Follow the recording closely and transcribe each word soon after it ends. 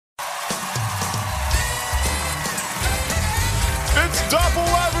Doppel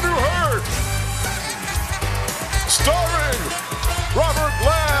Avenue Hurt. Starring Robert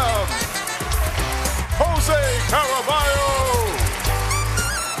Lamb, Jose Caraballo,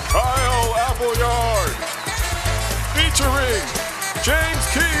 Kyle Appleyard. Featuring James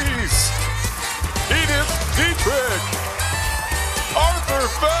Keys, Edith Dietrich, Arthur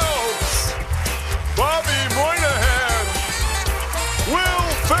Phelps, Bobby Moynihan, Will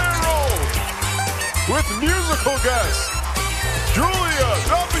Ferrell, with musical guests Julia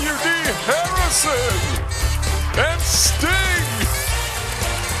W.D. Harrison and Sting,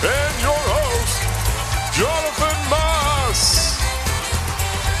 and your host, Jonathan Moss.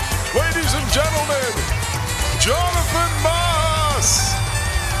 Ladies and gentlemen, Jonathan Moss.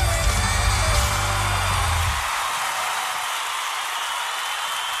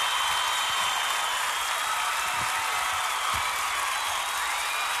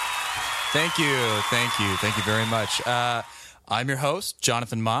 Thank you very much. I'm your host,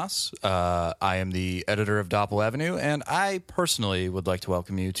 Jonathan Moss. I am the editor of Doppel Avenue, and I personally would like to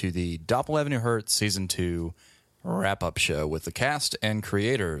welcome you to the Doppel Avenue Hurt Season 2 wrap-up show with the cast and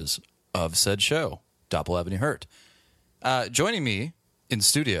creators of said show, Doppel Avenue Hurt. Joining me in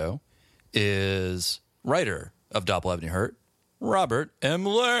studio is writer of Doppel Avenue Hurt, Robert M.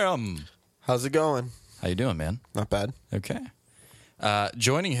 Lamb. How's it going? How you doing, man? Not bad. Okay.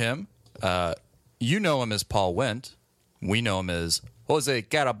 Joining him, you know him as Paul Wendt. We know him as Jose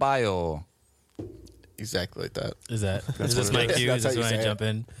Caraballo. Exactly like that. Is this my cue? Is this when I jump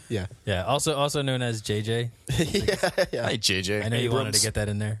in? Yeah. Yeah. Also known as JJ. yeah. Hi, JJ. I know you wanted to get that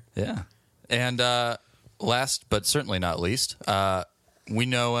in there. Yeah. And last but certainly not least, we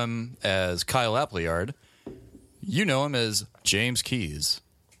know him as Kyle Appleyard. You know him as James Keys.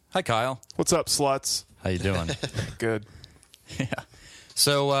 Hi, Kyle. What's up, sluts? How you doing? Good. Yeah.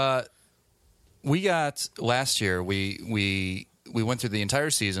 So we got last year. We went through the entire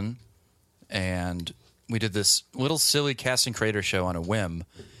season, and we did this little silly cast and creator show on a whim.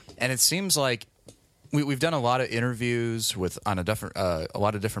 And it seems like we've done a lot of interviews on a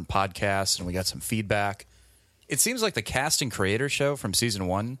lot of different podcasts, and we got some feedback. It seems like the cast and creator show from season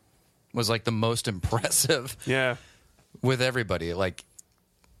 1 was like the most impressive. Yeah. With everybody. Like,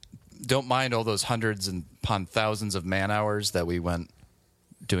 don't mind all those hundreds and upon thousands of man hours that we went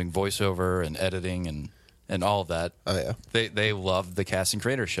doing voiceover and editing and all of that. Oh, yeah. They loved the cast and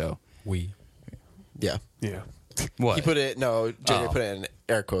creator show. Yeah. Yeah. What? He put it, no, JJ Oh. put it in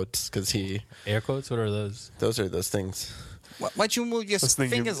air quotes because Air quotes? What are those? those are those things. Why'd you move your thing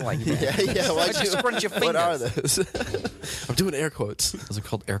you- fingers like that? Yeah. Why'd you scrunch your What are fingers? those? I'm doing air quotes. Those are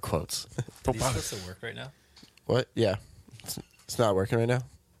called air quotes. Are these supposed to work right now? What? Yeah. It's not working right now.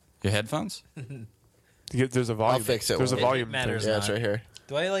 Your headphones? There's a volume. I'll fix it There's a when- volume It matters. thing. Yeah, it's right here.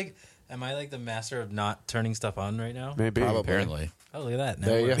 Am I like the master of not turning stuff on right now? Maybe. Probably. Apparently. Oh, look at that. Now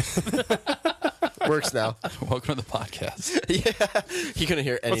There it you works. go. Works now. Welcome to the podcast. Yeah. He couldn't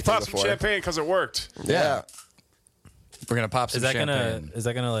hear anything Let's pop before. some champagne because it worked. Yeah. We're going to pop some Is that champagne.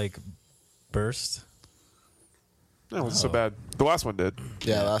 gonna like burst? No, it wasn't so bad. The last one did.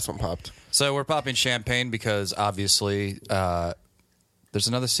 Yeah, last one popped. So we're popping champagne because obviously there's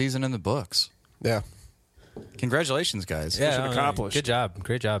another season in the books. Yeah. Congratulations, guys. Yeah. Mission accomplished. Good job.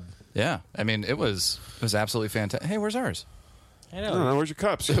 Great job. Yeah. I mean, it was absolutely fantastic. Hey, where's ours? I I don't know. Where's your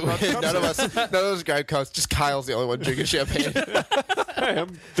cups? You brought the cups None in. of us grab cups. Just Kyle's the only one drinking champagne. Hey,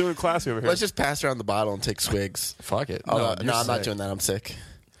 I'm doing classy over here. Let's just pass around the bottle and take swigs. Fuck it. Oh, no, you're I'm not sick. doing that. I'm sick.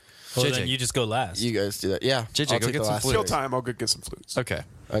 Well, JJ. then you just go last. You guys do that. Yeah. JJ, I'll go take get the some last fluid. Chill swig. time. I'll go get some flutes. Okay.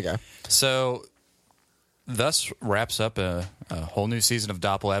 Okay. So, thus wraps up a whole new season of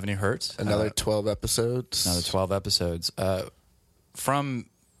Doppel Avenue Hurt. Another 12 episodes. Another 12 episodes. From,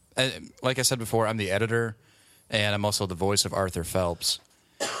 like I said before, I'm the editor, and I'm also the voice of Arthur Phelps.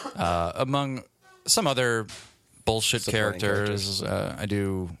 Among some other bullshit Supporting characters, I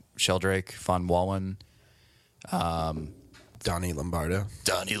do Sheldrake, Von Wallen, Donnie Lombardo.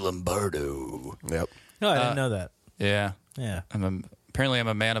 Donnie Lombardo. Yep. No, I didn't know that. Yeah. Yeah. Apparently, I'm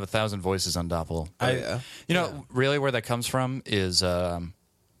a man of 1,000 voices on Doppel. Yeah. You know, really where that comes from is I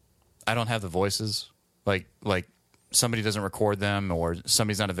don't have the voices. Like somebody doesn't record them or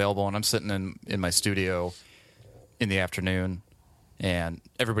somebody's not available, and I'm sitting in my studio in the afternoon, and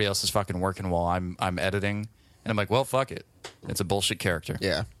everybody else is fucking working while I'm editing, and I'm like, well, fuck it. It's a bullshit character.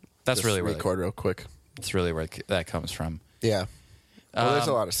 Yeah. That's Just really record real quick. that's really where that comes from. Yeah. Well, there's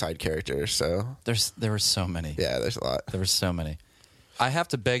a lot of side characters, so There were so many. yeah, there's a lot. There were so many. I have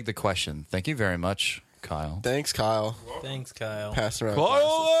to beg the question. Thank you very much, Kyle. Thanks, Kyle. Thanks, Kyle. Passing around.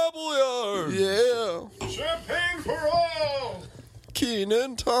 Appleyard! Yeah. Champagne for all.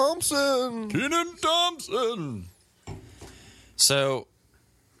 Keenan Thompson. Kenan Thompson. So,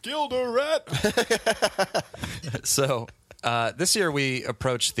 Gilderat. so this year we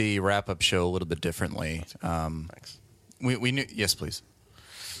approached the wrap-up show a little bit differently. We knew, yes, please.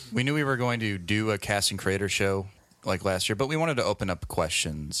 We knew we were going to do a cast and creator show like last year, but we wanted to open up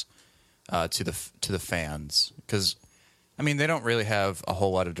questions to the fans because, I mean, they don't really have a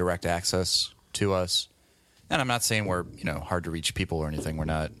whole lot of direct access to us. And I'm not saying we're hard to reach people or anything. We're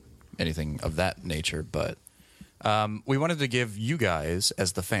not anything of that nature, but we wanted to give you guys,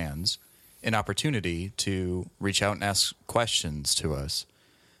 as the fans, an opportunity to reach out and ask questions to us.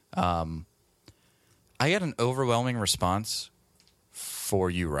 I had an overwhelming response for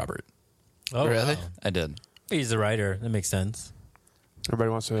you, Robert. Oh, Really? wow. I did. He's the writer. That makes sense.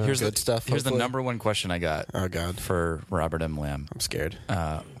 Everybody wants to. Here's Good the stuff, Here's the hopefully. number one question I got. Oh, God. For Robert M. Lamb. I'm scared.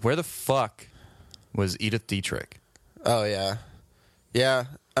 Where the fuck was Edith Dietrich? Oh, yeah. Yeah.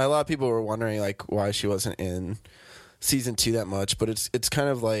 A lot of people were wondering, like, why she wasn't in season 2 that much, but it's kind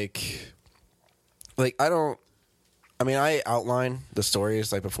of like I outline the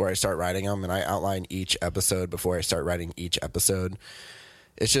stories like before I start writing them, and I outline each episode before I start writing each episode.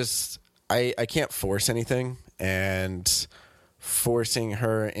 It's just I can't force anything, and forcing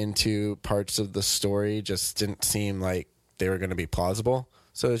her into parts of the story just didn't seem like they were going to be plausible.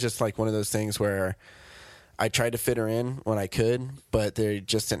 So it was just like one of those things where I tried to fit her in when I could, but they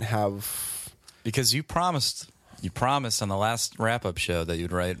just didn't have. Because you promised on the last wrap-up show that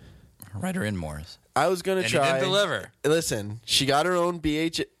you'd write her in more. I was going to And try. you didn't deliver. Listen, she got her own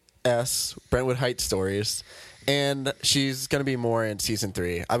BHS, Brentwood Heights stories, and she's going to be more in season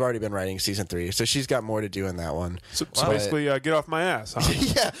 3. I've already been writing season 3, so she's got more to do in that one. So But- basically, get off my ass. Huh?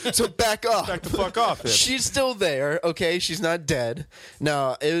 Yeah, so back off. Back the fuck off. Then. She's still there, okay? She's not dead.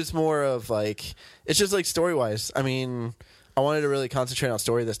 No, it was more of like, it's just like story-wise. I mean, I wanted to really concentrate on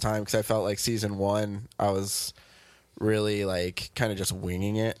story this time because I felt like season 1, I was really like kind of just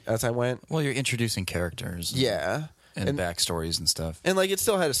winging it as I went. Well, you're introducing characters. Yeah. And backstories and stuff. And like it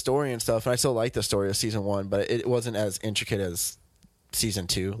still had a story and stuff, and I still liked the story of season 1, but it wasn't as intricate as season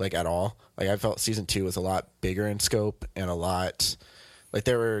 2, like at all. Like I felt season 2 was a lot bigger in scope and a lot like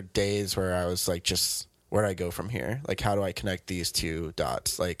there were days where I was like, just where do I go from here? Like how do I connect these two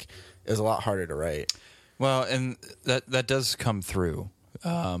dots? Like it was a lot harder to write. Well, and that does come through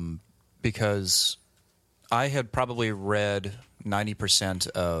because I had probably read 90%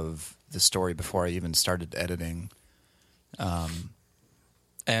 of the story before I even started editing.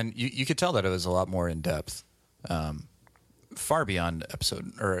 And you could tell that it was a lot more in depth, far beyond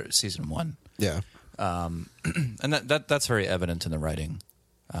episode or season 1. Yeah. And that's very evident in the writing.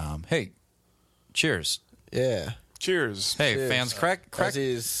 Hey, cheers. Yeah. Cheers. Hey, Cheers. fans, crack. As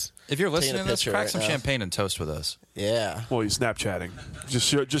he's If you're taking listening a to this, picture crack right some now. champagne and toast with us. Yeah. Well, you're Snapchatting.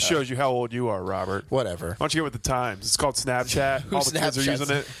 Just shows you how old you are, Robert. Whatever. Why don't you get with the times? It's called Snapchat. All the kids are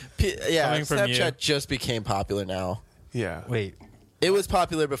using it. Yeah, Coming from Snapchat you. just became popular now. Yeah. Wait. It was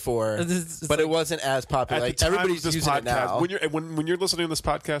popular before, It's but it wasn't as popular. At Like the time everybody's of this using podcast, it now. when you're listening to this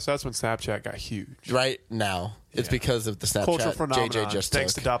podcast, that's when Snapchat got huge. Right now, it's Yeah. because of the Snapchat Cultural phenomenon. JJ just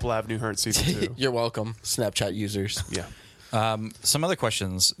Thanks took. to Doppel Avenue Heart season 2. You're welcome, Snapchat users. Yeah. Some other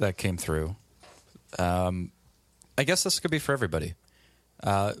questions that came through. I guess this could be for everybody.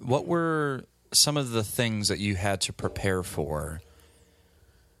 What were some of the things that you had to prepare for,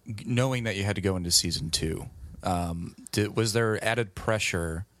 knowing that you had to go into season 2? Was there added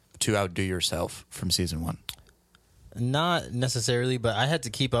pressure to outdo yourself from season 1? Not necessarily, but I had to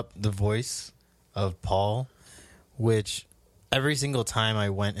keep up the voice of Paul, which every single time I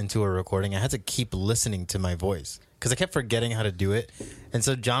went into a recording, I had to keep listening to my voice because I kept forgetting how to do it. And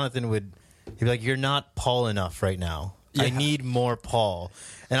so Jonathan he'd be like, "You're not Paul enough right now. I need more Paul."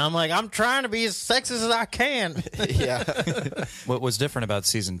 And I'm like, "I'm trying to be as sexist as I can." Yeah, What was different about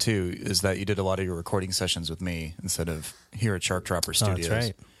season 2 is that you did a lot of your recording sessions with me instead of here at Shark Dropper Studios. Oh,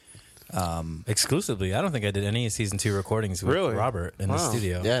 that's right. Exclusively. I don't think I did any season 2 recordings with Really? Robert in the Wow.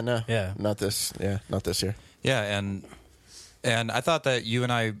 studio. yeah, no, Yeah. not this year. Yeah, and I thought that you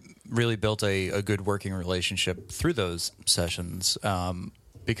and I really built a good working relationship through those sessions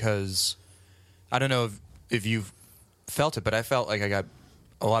because I don't know if you've felt it, but I felt like I got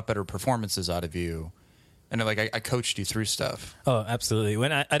a lot better performances out of you, and like I coached you through stuff. Oh, absolutely.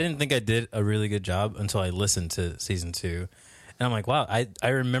 When I didn't think I did a really good job until I listened to season 2. And I'm like, wow, I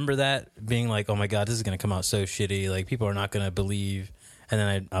remember that being like, oh my God, this is going to come out so shitty. Like, people are not going to believe. And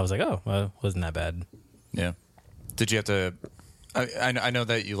then I was like, oh, well, it wasn't that bad. Yeah. Did you have to? I know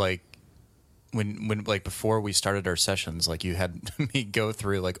that you like when like before we started our sessions, like you had me go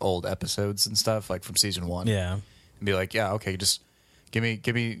through like old episodes and stuff like from season 1. Yeah. And be like, yeah, okay, just give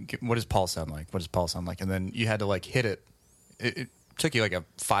me what does Paul sound like? What does Paul sound like? And then you had to like hit it it took you like a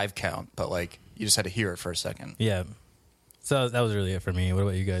 5 count, but like you just had to hear it for a second. Yeah. So that was really it for me. What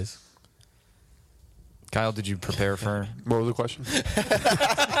about you guys? Kyle, did you prepare for? What was the question?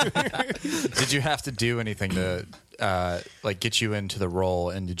 Did you have to do anything to like get you into the role,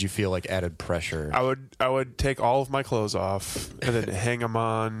 and did you feel like added pressure? I would take all of my clothes off and then hang them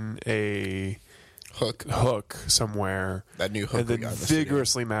on a hook somewhere. That new hook and we then got in the studio.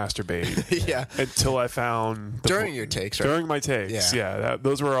 vigorously masturbate. Yeah. Until I found During your takes, right? During my takes, yeah.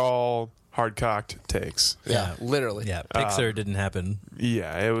 Those were all hard cocked takes. Yeah, literally. Yeah, Pixar didn't happen.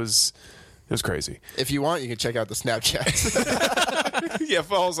 Yeah, it was crazy. If you want, you can check out the Snapchat. Yeah,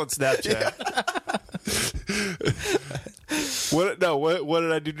 follow us on Snapchat. What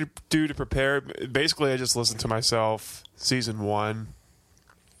did I do to prepare? Basically, I just listened to myself season 1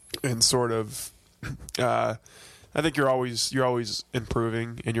 and sort of. I think you're always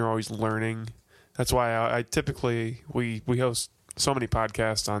improving and you're always learning. That's why I typically we host so many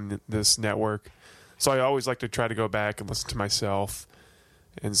podcasts on this network, so I always like to try to go back and listen to myself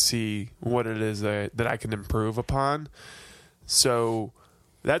and see what it is that I can improve upon. So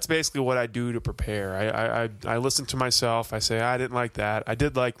that's basically what I do to prepare. I listen to myself. I say, I didn't like that. I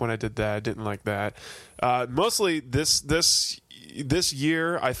did like when I did that. I didn't like that. Mostly this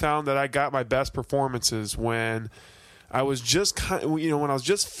year, I found that I got my best performances when I was just when I was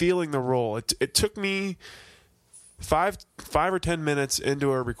just feeling the role. It took me 5 or 10 minutes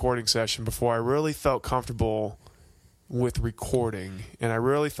into a recording session before I really felt comfortable with recording, and I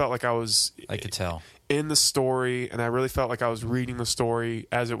really felt like I was I could tell in the story, and I really felt like I was reading the story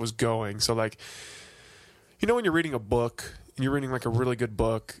as it was going. So like, when you're reading a book and you're reading like a really good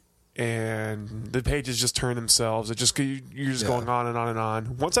book and the pages just turn themselves, you're just going on and on and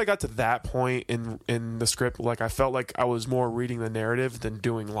on. Once I got to that point in the script, like I felt like I was more reading the narrative than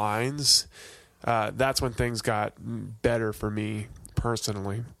doing lines. That's when things got better for me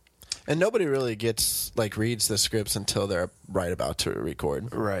personally. And nobody really reads the scripts until they're right about to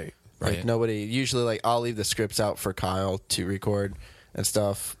record. Right. Like nobody usually I'll leave the scripts out for Kyle to record and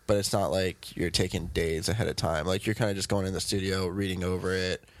stuff, but it's not like you're taking days ahead of time. Like you're kind of just going in the studio, reading over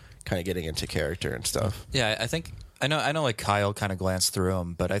it, kind of getting into character and stuff. Yeah, I think I know like Kyle kind of glanced through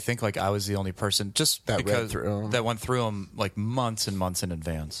them, but I think like I was the only person just that because that went through them like months and months in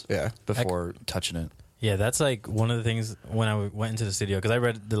advance. Yeah, before touching it. Yeah, that's like one of the things when I went into the studio, because I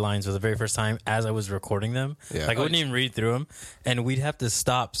read the lines for the very first time as I was recording them. Yeah. Like I wouldn't even read through them, and we'd have to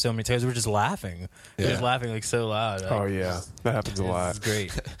stop so many times. We were just laughing. We were just laughing like so loud. Oh yeah, that happens a lot. It's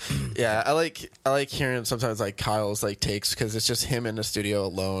great. Yeah, I like hearing sometimes like Kyle's like takes, because it's just him in the studio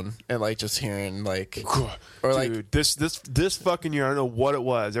alone, and like just hearing like or like Dude, this fucking year, I don't know what it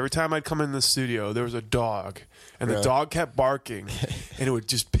was. Every time I'd come in the studio, there was a dog, and the dog kept barking, and it would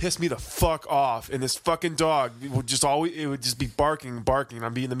just piss me the fuck off. And this fucking dog would just be barking, and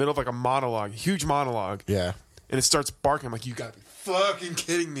I'd be in the middle of like a monologue, huge monologue, yeah. and it starts barking. I'm like, you gotta be fucking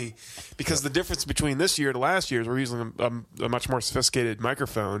kidding me. Because the difference between this year to last year is we're using a much more sophisticated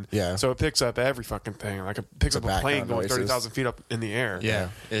microphone. Yeah. So it picks up every fucking thing. Like it picks up a plane background going noises. 30,000 feet up in the air. Yeah,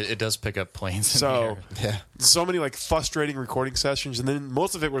 it does pick up planes. So Yeah. so many like frustrating recording sessions, and then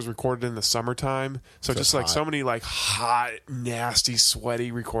most of it was recorded in the summertime. So just like hot. so many like hot, nasty,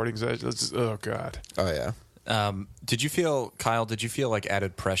 sweaty recording sessions. It's just, oh god. Oh yeah. Kyle, did you feel like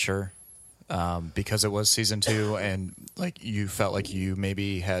added pressure because it was season 2 and like you felt like you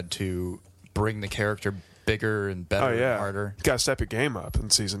maybe had to bring the character bigger and better Oh yeah. and harder? You gotta step your game up in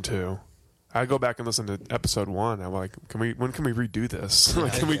season 2. I go back and listen to episode 1. I'm like, when can we redo this?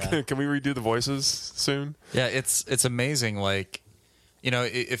 Like, can we redo the voices soon? Yeah, it's amazing. Like,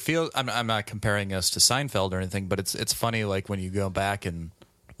 it feels. I'm not comparing us to Seinfeld or anything, but it's funny. Like when you go back and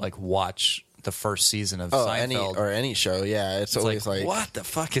like watch the first season of Seinfeld any show. Yeah, it's always like what the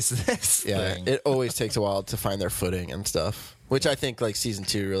fuck is this? yeah, thing? it always takes a while to find their footing and stuff, which I think like season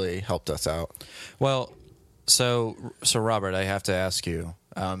 2 really helped us out. Well, so Robert, I have to ask you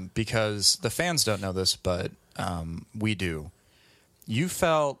because the fans don't know this, but we do. You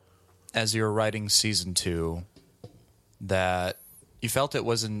felt as you were writing season 2 that you felt it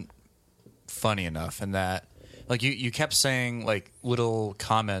wasn't funny enough, and that like you kept saying like little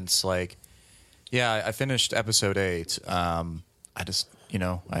comments like, yeah, I finished episode 8. I just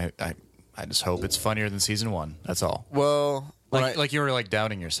I just hope it's funnier than season 1. That's all. Well, Like you were like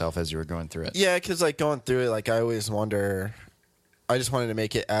doubting yourself as you were going through it. yeah, because like going through it, like I always wonder. I just wanted to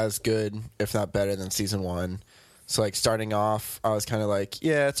make it as good, if not better, than season 1. So like starting off, I was kind of like,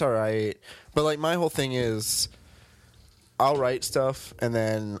 yeah, it's all right. But like my whole thing is, I'll write stuff and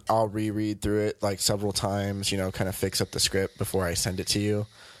then I'll reread through it like several times, kind of fix up the script before I send it to you.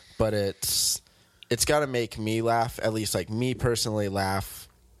 But it's got to make me laugh, at least like me personally laugh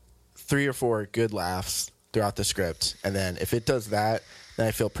 3 or 4 good laughs throughout the script. And then if it does that, then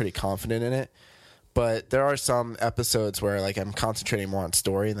I feel pretty confident in it. But there are some episodes where like I'm concentrating more on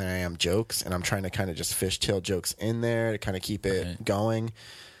story than I am jokes, and I'm trying to kind of just fishtail jokes in there to kind of keep it going.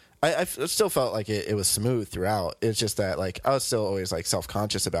 I still felt like it was smooth throughout. It's just that like I was still always like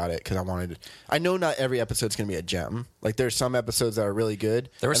self-conscious about it because I know not every episode's gonna be a gem. Like there's some episodes that are really good.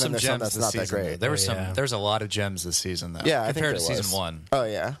 There were and then some there's gems that's this not season. that great. There were some. There's a lot of gems this season, though. Yeah, I think compared to there season was. 1. Oh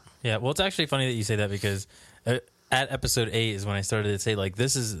yeah. Yeah, well, it's actually funny that you say that because at episode 8 is when I started to say, like,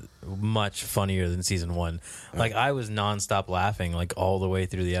 this is much funnier than season 1. Like, I was nonstop laughing, like, all the way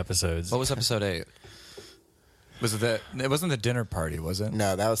through the episodes. What was episode 8? Was it wasn't the dinner party, was it?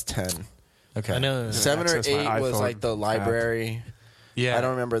 No, that was 10. Okay. I know. 7 or 8 Access my was iPhone like the library. Yeah. I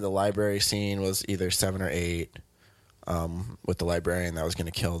don't remember the library scene was either 7 or 8 with the librarian that was going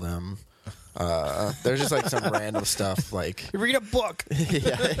to kill them. There's just like some random stuff like Read a book!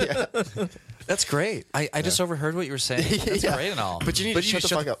 yeah. That's great. I just overheard what you were saying. That's Yeah. great and all. But you need to shut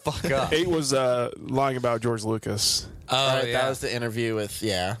the fuck up. 8 was lying about George Lucas. Oh, Right, yeah. that was the interview with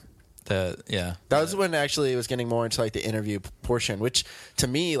yeah. That was when actually it was getting more into like the interview portion, which to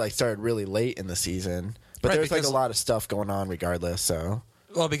me like started really late in the season. But Right, there was like a because- lot of stuff going on regardless. So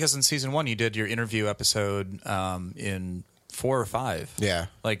Well, because in season 1 you did your interview episode in 4 or 5. yeah,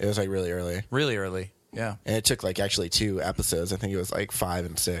 Like- it was like really early. Really early. Yeah. And it took like actually 2 episodes. I think it was like 5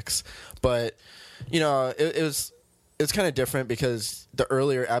 and 6. But you know, it's kind of different because the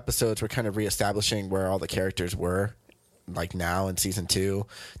earlier episodes were kind of reestablishing where all the characters were. Like now in season 2,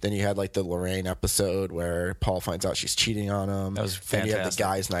 then you had like the Lorraine episode where Paul finds out she's cheating on him. That was Then you had the fantastic.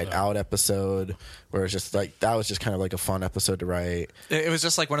 guys' night out episode where it's just like that was just kind of like a fun episode to write. It was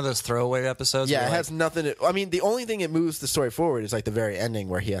just like one of those throwaway episodes. Yeah, where, it like, has nothing to, I mean, the only thing it moves the story forward is like the very ending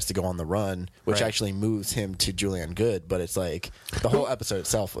where he has to go on the run, which Right. actually moves him to Julianne Good. But it's like the whole episode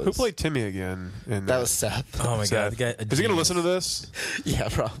itself was Who played Timmy again? In that was Seth. Oh, my God. Seth. The guy, Is he going to listen to this? Yeah,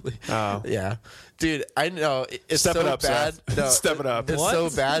 probably. Oh. Yeah, dude, I know it's Step so it up, bad. Seth. No, Step it up. It's What? so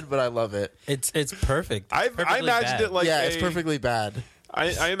bad, but I love it. It's perfect. I Perfectly imagined bad. it like yeah, a, it's perfectly bad.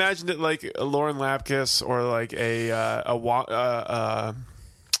 I imagined it like a Lauren Lapkus or like a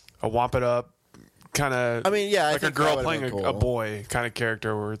Womp It Up kind of. I mean, yeah, I like a think that girl would've playing been a cool. boy kind of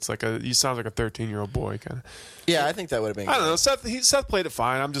character where it's like he sounds like a 13-year-old boy kind of. Yeah, I think that would have been. I don't good. know. Seth played it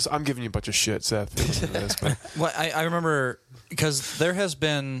fine. I'm giving you a bunch of shit, Seth. for listening to this, but- Well, I remember because there has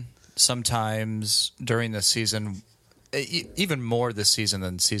been some times during the season, even more this season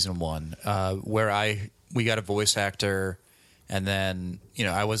than season 1, where we got a voice actor, and then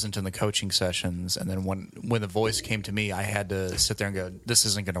I wasn't in the coaching sessions, and then when the voice came to me, I had to sit there and go, "This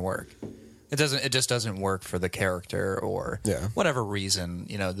isn't going to work. It doesn't. It just doesn't work for the character or Yeah. whatever reason.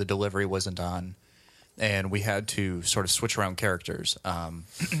 The delivery wasn't on." And we had to sort of switch around characters.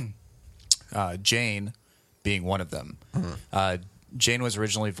 Jane being one of them. Jane was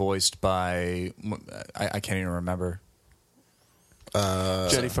originally voiced by I can't even remember.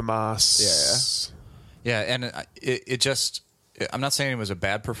 Jenny Famas. Yeah. Yeah, and it just I'm not saying it was a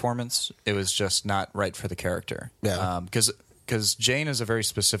bad performance. It was just not right for the character. Yeah. Because Jane is a very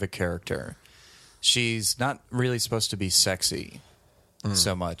specific character. She's not really supposed to be sexy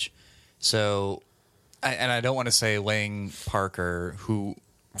so much. So. I don't want to say Lang Parker, who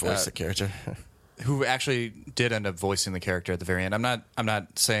Voice the character. who actually did end up voicing the character at the very end. I'm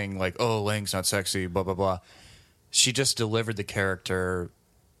not saying like, oh, Lang's not sexy, blah blah blah. She just delivered the character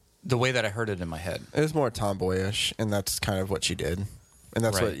the way that I heard it in my head. It was more tomboyish, and that's kind of what she did, and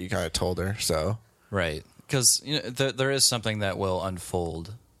that's Right. what you kind of told her. So Right. Because there is something that will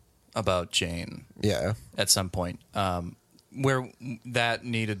unfold about Jane yeah, at some point where that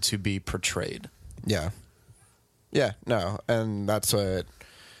needed to be portrayed. yeah, no, and that's what.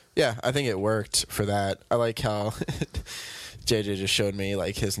 Yeah, I think it worked for that. I like how JJ just showed me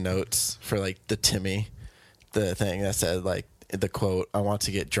like his notes for like the Timmy, the thing that said like the quote, "I want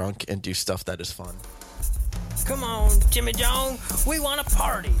to get drunk and do stuff that is fun." Come on, Jimmy Jong. We want a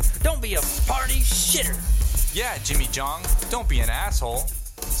party. Don't be a party shitter. Yeah, Jimmy Jong, don't be an asshole.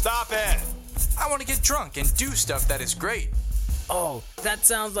 Stop it! I want to get drunk and do stuff that is great. Oh, that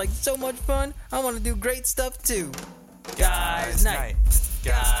sounds like so much fun. I want to do great stuff too. Guys night.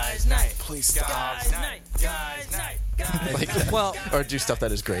 Guys night. Please stop. Guys night. Guys night. Guys Like that. Well, Or do stuff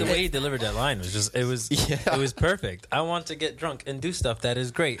that is great. The way he delivered that line was just it was perfect. I want to get drunk and do stuff that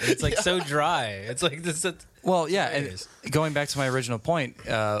is great. And it's like so dry. It's like this. Well, yeah, and Hilarious. going back to my original point,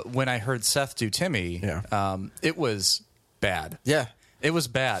 when I heard Seth do Timmy, Yeah. it was bad. Yeah, It was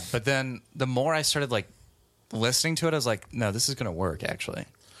bad. But then the more I started like listening to it, I was like, no, this is going to work actually.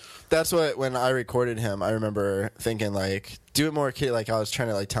 That's what, when I recorded him, I remember thinking, like, do it more kitty. Like, I was trying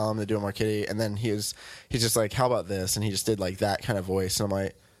to, like, tell him to do it more kitty. And then he's just like, how about this? And he just did, like, that kind of voice. And I'm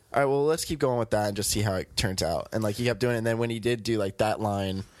like, all right, well, let's keep going with that and just see how it turns out. And, like, he kept doing it. And then when he did do, like, that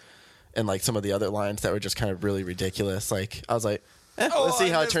line and, like, some of the other lines that were just kind of really ridiculous, like, I was like, let's see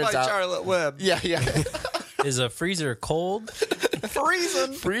how it turns out. Charlotte Webb. Yeah. Is a freezer cold?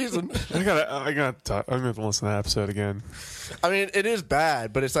 Freezing. I'm gonna listen to that episode again. I mean, it is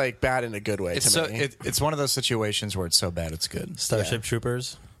bad, but it's, like, bad in a good way It's to so me. it's one of those situations where it's so bad it's good. Starship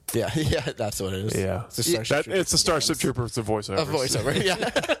Troopers. Yeah, that's what it is. Yeah, It's the Starship Troopers. it's the Starship Troopers, the voiceover. A voiceover,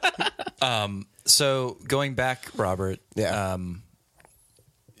 yeah. So going back, Robert, Yeah.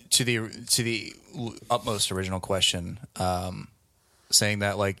 to the utmost original question, saying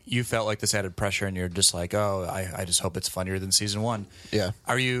that like you felt like this added pressure and you're just like, oh, I just hope it's funnier than season 1. Yeah.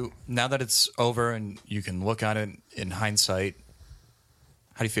 Are you, now that it's over and you can look on it in hindsight,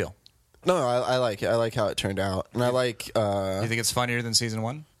 how do you feel? No, I like it. I like how it turned out. And I like... You think it's funnier than season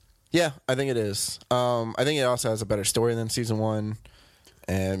 1? Yeah, I think it is. I think it also has a better story than season 1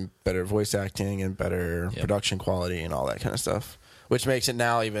 and better voice acting and better production quality and all that kind of stuff. Which makes it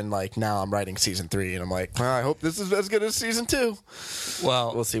now even like, now I'm writing season 3 and I'm like, I hope this is as good as season 2.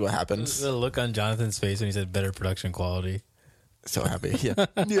 Well, We'll see what happens. The look on Jonathan's face when he said better production quality. So happy. Yeah.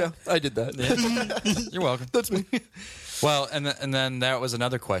 Yeah, I did that. you're welcome. That's me. Well, and then that was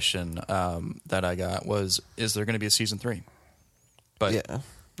another question that I got was, is there going to be a season 3? But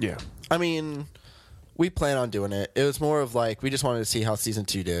Yeah. I mean, we plan on doing it. It was more of like, we just wanted to see how season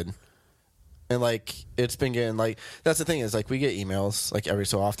 2 did. And like, it's been getting like, that's the thing is like, we get emails like every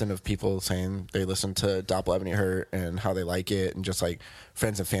so often of people saying they listen to Doppel Avenue Hurt and how they like it. And just like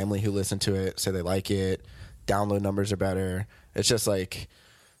friends and family who listen to it say they like it. Download numbers are better. It's just like,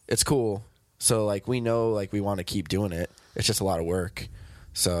 it's cool. So like, we know like we want to keep doing it. It's just a lot of work.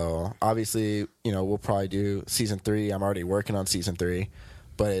 So obviously, we'll probably do season 3. I'm already working on season 3,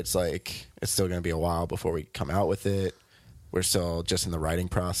 but it's like, it's still going to be a while before we come out with it. We're still just in the writing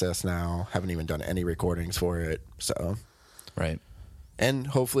process now. Haven't even done any recordings for it. So, right. And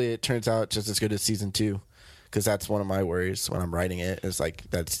hopefully it turns out just as good as season 2, because that's one of my worries when I'm writing it. Is like,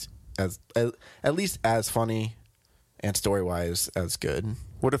 that's at least as funny and story wise as good.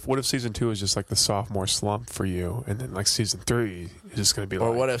 What if season 2 is just like the sophomore slump for you, and then like season 3 is just going to be Or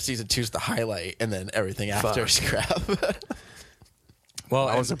like, what if season 2 is the highlight and then everything after is crap? Well,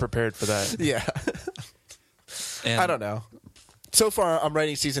 I wasn't prepared for that. Yeah. and I don't know. So far, I'm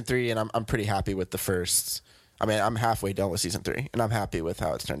writing season 3, and I'm pretty happy with the first. I mean, I'm halfway done with season 3, and I'm happy with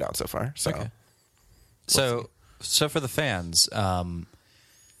how it's turned out so far. So, Okay. So for the fans,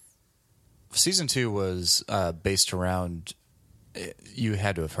 season 2 was based around. You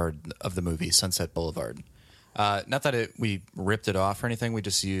had to have heard of the movie Sunset Boulevard. Not that we ripped it off or anything. We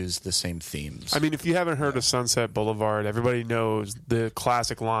just used the same themes. I mean, if you haven't heard of Sunset Boulevard, everybody knows the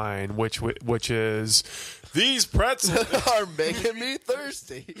classic line, which is, "These pretzels are making me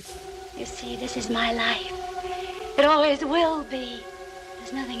thirsty." You see, this is my life. It always will be.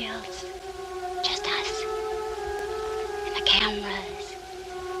 There's nothing else. Just us. And the cameras.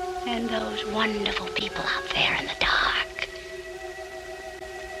 And those wonderful people out there in the dark.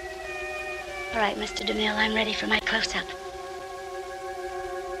 All right, Mr. DeMille, I'm ready for my close-up.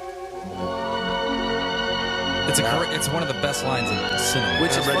 It's one of the best lines in cinema.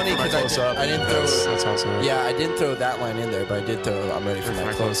 Which is funny because I didn't throw. That's awesome. Yeah, I didn't throw that line in there, but I did throw. I'm ready for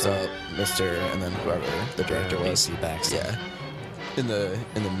my close-up, Mr. And then whoever the director was. BC Baxter. Yeah. In the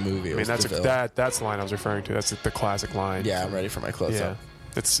movie. I mean, that's the line I was referring to. That's the classic line. Yeah, I'm ready for my close-up.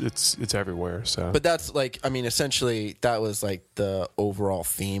 Yeah, it's everywhere. So, But that's like, I mean, essentially, that was like the overall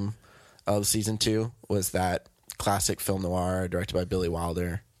theme of season 2 was that classic film noir directed by Billy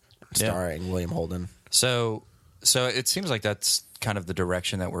Wilder, starring William Holden. So it seems like that's kind of the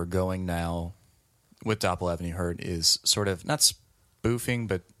direction that we're going now with Doppel Avenue Hurt, is sort of not spoofing,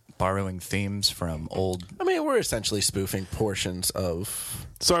 but borrowing themes from old. I mean, we're essentially spoofing portions of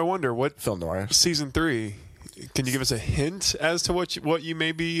so I wonder what film noir. season 3. Can you give us a hint as to what you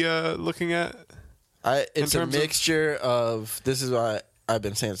may be looking at? It's a terms of- mixture of. This is what I've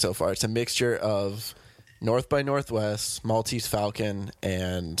been saying so far. It's a mixture of North by Northwest, Maltese Falcon,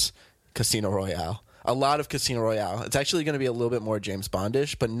 and Casino Royale. A lot of Casino Royale. It's actually going to be a little bit more James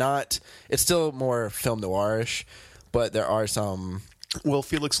Bondish, but not. It's still more film noirish, but there are some. Will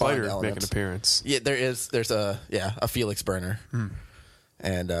Felix Fun Leiter make an elements. appearance? Yeah, there is. There's a Felix Burner.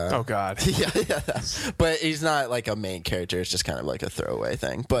 And Oh God. yeah. But he's not like a main character. It's just kind of like a throwaway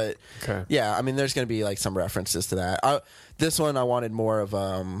thing. But Okay. yeah, I mean, there's going to be like some references to that. This one, I wanted more of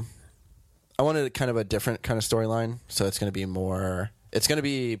I wanted kind of a different kind of storyline. So it's going to be more it's going to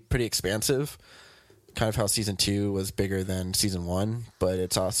be pretty expansive. Kind of how season 2 was bigger than season 1, but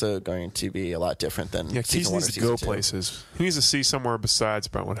it's also going to be a lot different than Yeah, Keys season 1 or needs to season go 2. places. He needs to see somewhere besides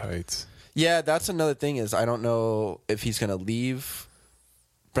Brentwood Heights. Yeah, that's another thing is I don't know if he's going to leave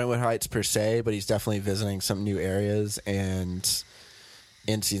Brentwood Heights per se, but he's definitely visiting some new areas. And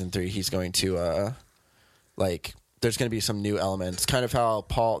in season 3, he's going to there's going to be some new elements, kind of how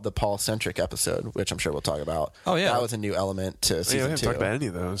the Paul-centric episode, which I'm sure we'll talk about. Oh, yeah. That was a new element to Yeah, we season haven't 2. talked about any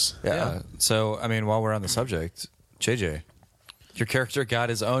of those. Yeah. So, I mean, while we're on the subject, JJ, your character got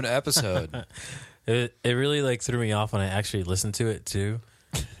his own episode. It really like threw me off when I actually listened to it too,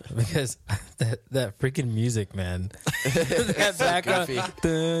 because that freaking music, man, that background,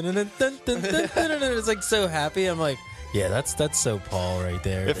 it's like so happy. I'm like, yeah, that's so Paul right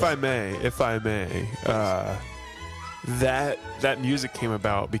there. If I may, that music came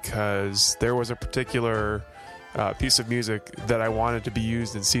about because there was a particular piece of music that I wanted to be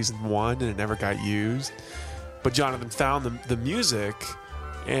used in season 1 and it never got used. But Jonathan found the music,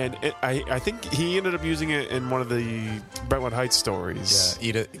 and I think he ended up using it in one of the Brentwood Heights stories. Yeah,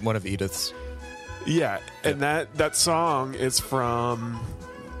 Edith, one of Edith's. Yeah, and that song is from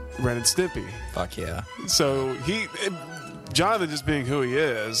Ren and Stimpy. Fuck yeah. So Jonathan, just being who he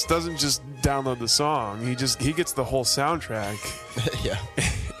is, doesn't just download the song. He gets the whole soundtrack, Yeah.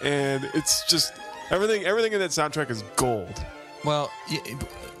 and it's just everything in that soundtrack is gold. Well,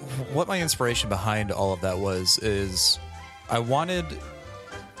 what my inspiration behind all of that is I wanted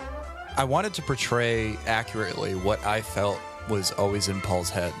to portray accurately what I felt was always in Paul's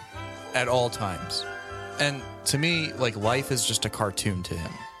head at all times. And to me, like, life is just a cartoon to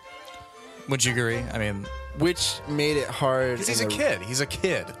him. Would you agree? I mean, Which made it hard. because he's a kid. He's a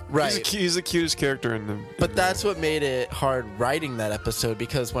kid. Right. He's the cutest character in the. But that's what made it hard writing that episode,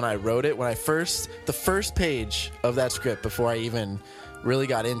 because when I wrote it, the first page of that script before I even really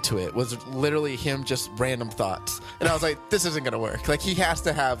got into it was literally him just random thoughts. And I was like, this isn't going to work. Like, he has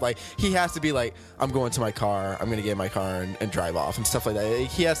to be like, I'm going to my car, I'm going to get in my car and drive off and stuff like that.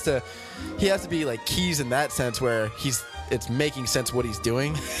 He has to be like Keys in that sense, where it's making sense what he's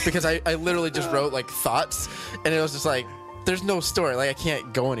doing, because I literally just wrote like thoughts, and it was just like, there's no story, like I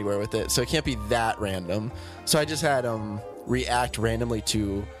can't go anywhere with it, so it can't be that random. So I just had him react randomly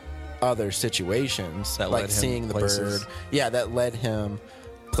to other situations, That led like him seeing the places. bird. Yeah, that led him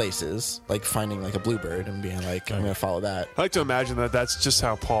places, like finding like a bluebird and being like, I'm gonna follow that. I like to imagine that that's just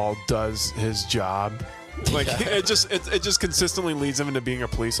how Paul does his job. Like it just consistently leads him into being a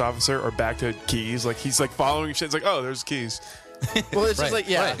police officer or back to Keys. Like he's like following shit. It's like, oh, there's Keys. Well, it's just Right, like,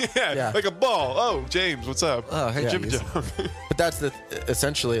 yeah, right. Yeah, like a ball. Oh, James, what's up? Oh, hey, Yeah. Jim Keys. Jong. But that's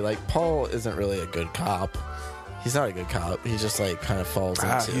essentially like, Paul isn't really a good cop. He's not a good cop. He just like kind of falls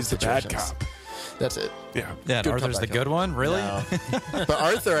into He's the bad situations. cop. That's it. Yeah. Yeah, and Good Arthur's cop, the bad good cop. one? Really? No. But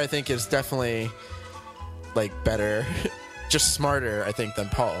Arthur, I think, is definitely like better, just smarter, I think, than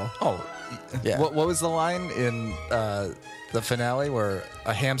Paul. Oh, Yeah. What was the line in the finale where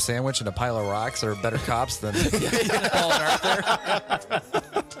a ham sandwich and a pile of rocks are better cops than Paul and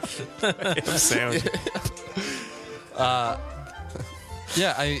Arthur? Sandwich.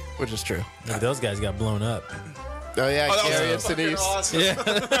 Yeah, Which is true. Like, those guys got blown up. Oh yeah, Oh, that was Gary and fucking Sinise. awesome.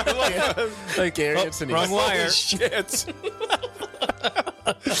 Yeah, Like Gary and Sinise. wrong wire. Holy shit.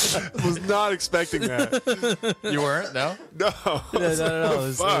 Was not expecting that. you weren't? No? No. no. It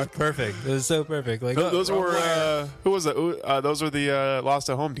was Fuck. perfect. It was so perfect. Like Those wrong were wire. who was that? Those were the Lost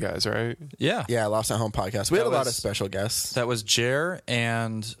at Home guys, right? Yeah. Yeah, Lost at Home podcast. We had a That lot of was- special guests. That was Jer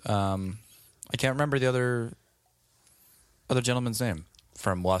and I can't remember the other gentleman's name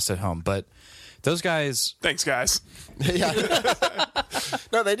from Lost at Home, but those guys. Thanks, guys. Yeah.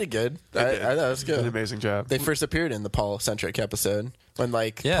 No, they did good. I thought it was Did an good. amazing job. They first appeared in the Paul centric episode when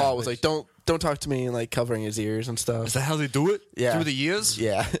like Yeah, Paul was which- like, don't talk to me, and like covering his ears and stuff. Is that how they do it? Yeah. Through the years?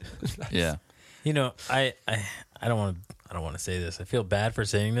 Yeah. Yeah. You know, I don't want to say this. I feel bad for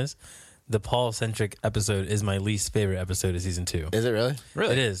saying this. The Paul centric episode is my least favorite episode of season 2. Is it really?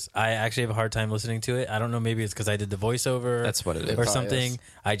 Really? It is. I actually have a hard time listening to it. I don't know. Maybe it's because I did the voiceover. That's what it is. or It probably something.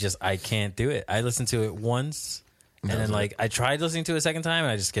 is. I can't do it. I listened to it once, and then like I tried listening to it a second time,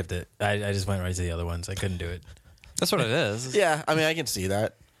 and I just skipped it. I just went right to the other ones. I couldn't do it. That's what it is. Yeah. I mean, I can see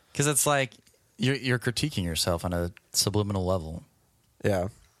that. Because it's like you're critiquing yourself on a subliminal level. Yeah.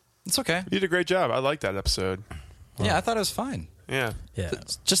 It's okay. You did a great job. I like that episode. Yeah, I thought it was fine. Yeah. Yeah.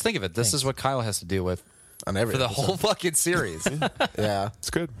 Just think of it. This is what Kyle has to deal with On every for the episode. whole fucking series. Yeah. It's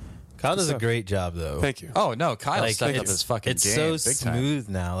good. Kyle does a stuff. great job, though. Thank you. Oh no, Kyle Like, stepped up it's- his fucking It's game so big time. smooth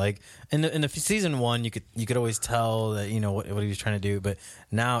now. Like in the season 1, you could always tell that what he was trying to do, but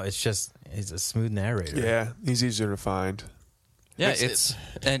now he's a smooth narrator. Yeah, he's easier to find. Yeah, it's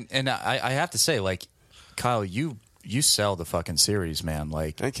and I have to say, like, Kyle, you sell the fucking series, man.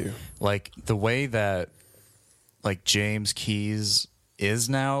 Like, Thank you. Like the way that like James Keyes is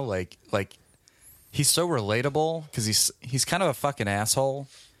now, like he's so relatable because he's kind of a fucking asshole,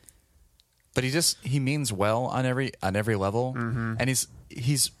 but he means well on every level, and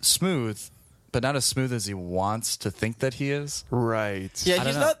he's smooth, but not as smooth as he wants to think that he is. Right. Yeah, I he's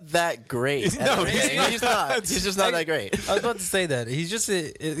don't know. not that great. No, he's not. He's just not that great. I was about to say that he's just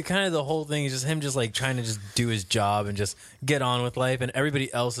kind of the whole thing is just him just like trying to just do his job and just get on with life, and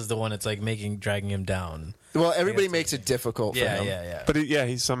everybody else is the one that's like dragging him down. Well, everybody makes it difficult for him. Yeah. But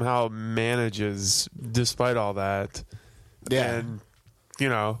he somehow manages, despite all that. Yeah. And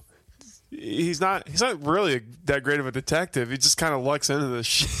he's not really that great of a detective. He just kind of lucks into this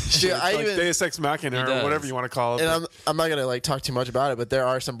shit. I like even- Deus Ex Machina or does. whatever you want to call it. And I'm not gonna like talk too much about it, but there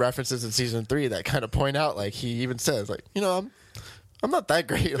are some references in season 3 that kind of point out, like he even says, like, I'm not that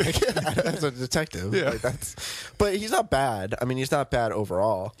great, like as a detective. Yeah. Like, but he's not bad. I mean, he's not bad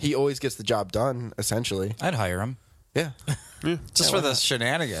overall. He always gets the job done, essentially. I'd hire him Yeah. just for the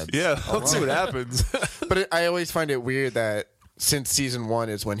shenanigans. Yeah, let's see what happens. But I always find it weird that since season 1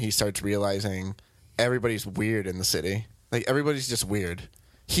 is when he starts realizing everybody's weird in the city. Like everybody's just weird.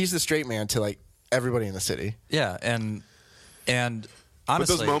 He's the straight man to like everybody in the city. Yeah, and But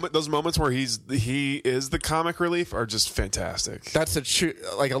honestly, those moments where he is the comic relief are just fantastic. That's the true.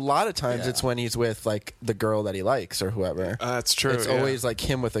 Like a lot of times, Yeah. it's when he's with like the girl that he likes or whoever. That's true. It's yeah. always like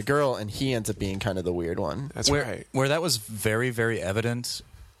him with a girl, and he ends up being kind of the weird one. That's right. where that was very, very evident,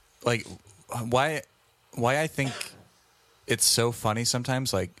 like why I think it's so funny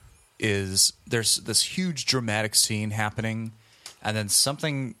sometimes, like, is there's this huge dramatic scene happening, and then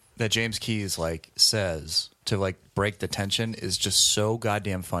something that James Keyes like says to like break the tension is just so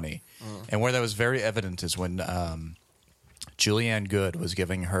goddamn funny. And where that was very evident is when Julianne Good was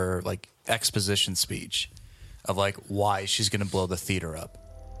giving her like exposition speech of like why she's going to blow the theater up.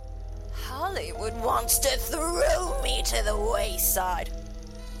 Hollywood wants to throw me to the wayside.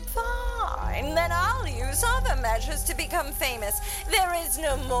 Fine, then I'll use other measures to become famous. There is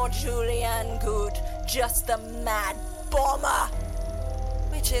no more Julianne Good, just the Mad Bomber.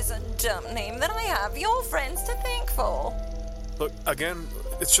 Which is a dumb name that I have your friends to thank for. Look, again,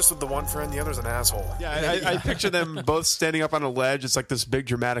 it's just with the one friend, the other's an asshole. Yeah, I picture them both standing up on a ledge. It's like this big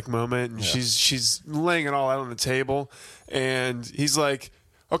dramatic moment, and she's laying it all out on the table, and he's like,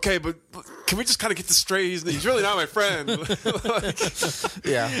 "Okay, but can we just kind of get this straight? He's really not my friend."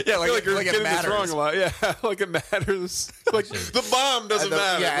 Yeah. Yeah, I feel like you're like it getting this matters. wrong a lot. Yeah, like it matters. Like the bomb doesn't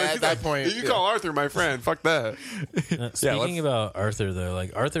matter. yeah, Like, at that point, if you call Arthur my friend, fuck that. Speaking about Arthur, though,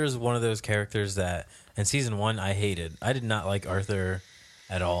 like Arthur is one of those characters that in season 1 I hated. I did not like Arthur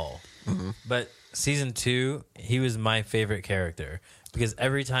at all. But season 2, he was my favorite character because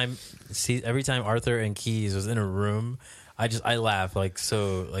every time Arthur and Keyes was in a room, I laugh like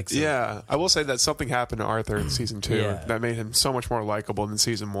so. Yeah, I will say that something happened to Arthur in season 2 Yeah. that made him so much more likable than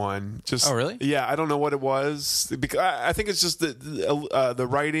season 1. Just Oh, really? Yeah, I don't know what it was. Because I think it's just the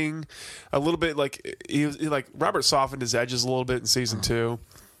writing, a little bit like like Robert softened his edges a little bit in season 2,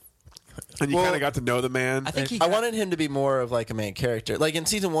 and you Well, kind of got to know the man. I think I wanted him to be more of like a main character. Like in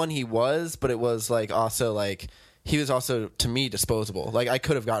season 1, he was, but it was like also like he was also to me disposable. Like I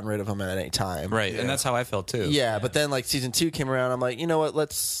could have gotten rid of him at any time. Right, and that's how I felt too. Yeah, but then like season 2 came around, I'm like, you know what?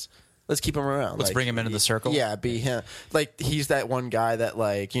 Let's keep him around. Let's Like, bring him into the circle. Yeah, be him. Like he's that one guy that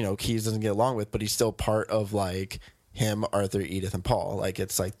like Keyes doesn't get along with, but he's still part of like him, Arthur, Edith, and Paul. Like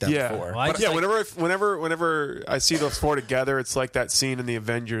it's like them Yeah, four. Well, I just yeah. like- Whenever I see those four together, it's like that scene in the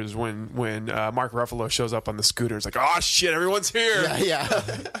Avengers when Mark Ruffalo shows up on the scooter. It's like, oh shit, everyone's here. Yeah.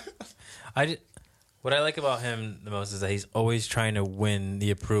 What I like about him the most is that he's always trying to win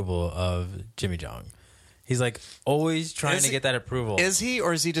the approval of Jimmy Jong. He's like always trying Is to he- get that approval. Is he,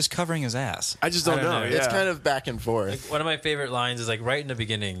 or is he just covering his ass? I just don't, I don't know. know. Yeah. It's kind of back and forth. Like, one of my favorite lines is like right in the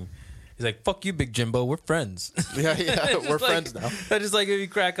beginning. He's like, "Fuck you, Big Jimbo. We're friends." yeah, It's we're just friends like, now. I just like if you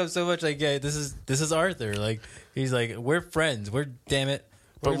crack up so much. Like, yeah, this is Arthur. Like, he's like, "We're friends. We're damn it."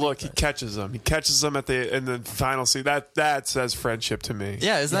 But we're look, he friends." catches them. He catches them in the final scene. That says friendship to me.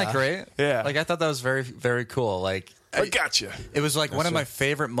 Yeah, isn't that great? Yeah. Like I thought that was very, very cool. Like I gotcha. it was like one of my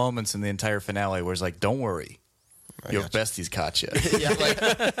favorite moments in the entire finale, where it's like, "Don't worry, your besties caught you." Yeah,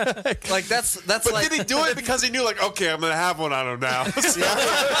 Like that's But like did he do it because he knew, like, okay, I'm gonna have one on him now?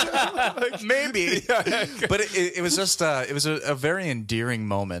 maybe, but it was just it was a very endearing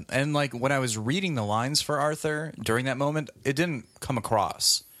moment. And like when I was reading the lines for Arthur during that moment, it didn't come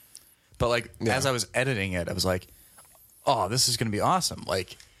across. But like as I was editing it, I was like, "Oh, this is going to be awesome!"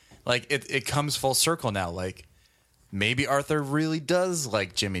 Like it comes full circle now. Like maybe Arthur really does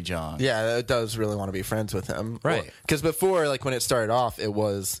like Jimmy Jong. Yeah, it does really want to be friends with him. Right. Because before, like when it started off, it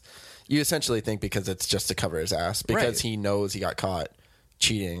was, you essentially think because it's just to cover his ass because Right. he knows he got caught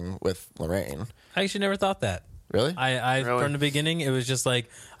cheating with Lorraine. I actually never thought that. Really? I Really? from the beginning, it was just like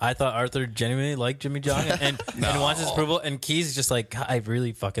I thought Arthur genuinely liked Jimmy Jong and wants his approval, and Key's just like, I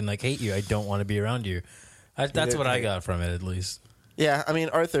really fucking like hate you. I don't want to be around you. That's what I got from it, at least. Yeah, I mean,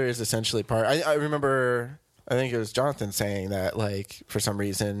 Arthur is essentially part. I remember, I think it was Jonathan saying that, like, for some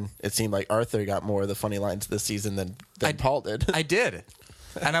reason, it seemed like Arthur got more of the funny lines this season than Paul did. I did.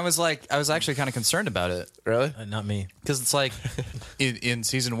 And I was actually kind of concerned about it. Really? Not me. Because it's like, in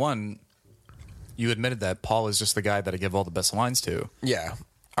season 1, you admitted that Paul is just the guy that I give all the best lines to. Yeah.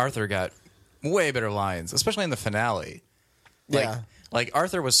 Arthur got way better lines, especially in the finale. Yeah. Like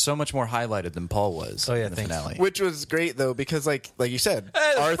Arthur was so much more highlighted than Paul was in the finale. Which was great, though, because, like you said,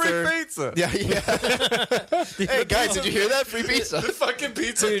 Hey, there's Arthur. free pizza. Yeah. Hey, guys, did you hear that? Free pizza. Fucking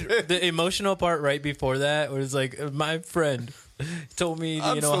pizza. Dude, the emotional part right before that was like, my friend told me,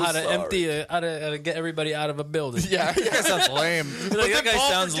 I'm you know, so how to sorry. empty, how to get everybody out of a building. Yeah. That sounds lame. Like, that guy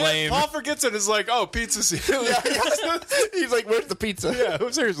sounds lame. Paul forgets it. It's like, oh, pizza's here. He's like, where's the pizza? Yeah,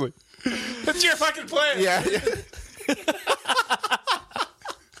 seriously. It's your fucking plan. Yeah.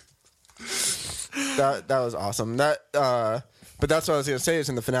 That was awesome. But that's what I was gonna say is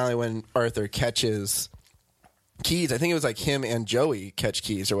in the finale when Arthur catches Keys, I think it was like him and Joey catch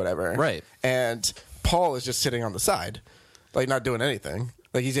Keys or whatever. Right. And Paul is just sitting on the side, like not doing anything.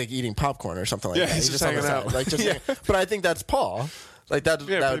 Like he's like eating popcorn or something like Yeah, that. he's just on the hanging out. side. Like just But I think that's Paul. Like that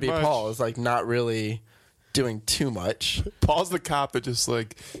Yeah, that would be pretty much. Paul. Is like not really doing too much. Paul's the cop that just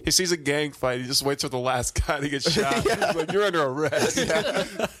like he sees a gang fight, he just waits for the last guy to get shot. He's like, you're under arrest.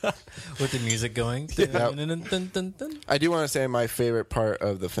 With the music going. I do want to say my favorite part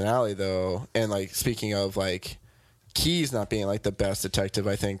of the finale, though, and like speaking of like Keys not being like the best detective,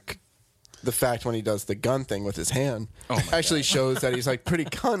 I think the fact when he does the gun thing with his hand actually shows that he's like pretty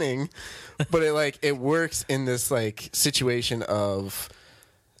cunning, but it works in this like situation of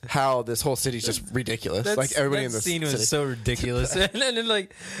how this whole city's just ridiculous. Like everybody in the scene city. was so ridiculous, and then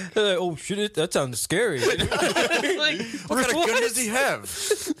like, they're like, oh shit, that sounds scary. Like, What kind of gun does he have?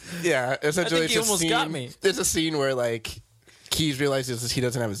 Yeah, essentially, I think he it's a almost scene, got me. There's a scene where like Keys realizes he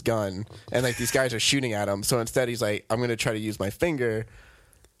doesn't have his gun, and like these guys are shooting at him. So instead, he's like, "I'm going to try to use my finger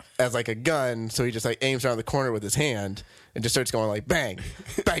as like a gun." So he just like aims around the corner with his hand and just starts going like bang,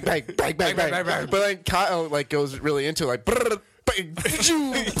 bang, bang, bang, bang, bang, bang. But then Kyle like goes really into like brrr, bang,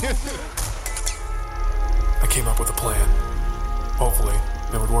 shoo. I came up with a plan. Hopefully,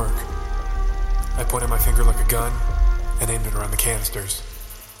 it would work. I put in my finger like a gun and aimed it around the canisters.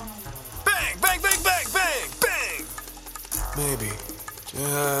 Bang! Bang! Bang! Bang! Bang! Bang! Maybe,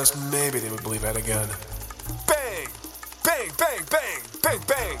 just maybe they would believe I had a gun. Bang! Bang! Bang! Bang! Bang!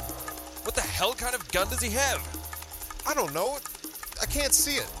 Bang! What the hell kind of gun does he have? I don't know. I can't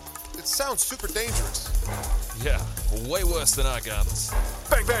see it. It sounds super dangerous. Yeah, way worse than our guns.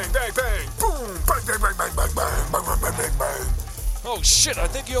 Bang! Bang! Bang! Bang! Boom! Bang! Bang! Bang! Bang! Bang! Bang! Bang! Bang! Bang! Bang! Bang! Oh shit, I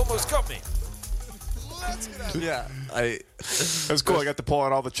think he almost got me. Yeah. It was cool. I got to pull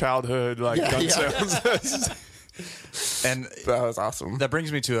out all the childhood like gun sounds. And That was awesome. that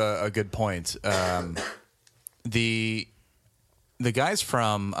brings me to a good point. The guys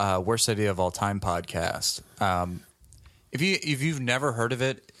from Worst Idea of All Time podcast. If you've never heard of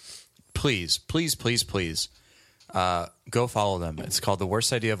it, please go follow them. It's called the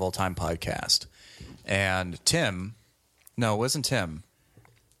Worst Idea of All Time podcast. And it wasn't Tim.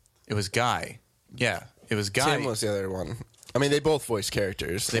 It was Guy. Yeah, it was Guy. Tim was the other one. I mean, they both voice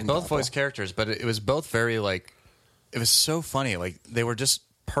characters. They both voice characters, but it was both very like. It was so funny. Like they were just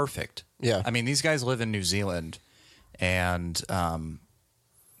perfect. Yeah. I mean, these guys live in New Zealand, and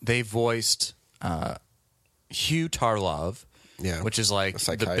they voiced Hugh Tarlov. Yeah, which is like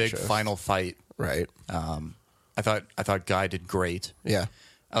the big psychiatrist. final fight. Right. I thought Guy did great. Yeah.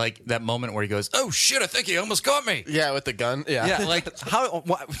 I like that moment where he goes, "Oh shit! I think he almost got me." Yeah, with the gun. Yeah. Yeah, like how?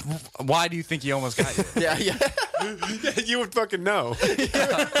 Why do you think he almost got you? Yeah. You would fucking know.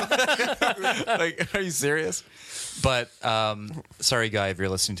 Like, are you serious? But sorry, Guy, if you're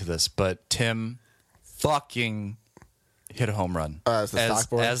listening to this, but Tim fucking hit a home run As the stock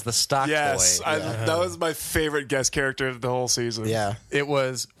boy? As the stock Yes, boy. that was my favorite guest character of the whole season. Yeah. It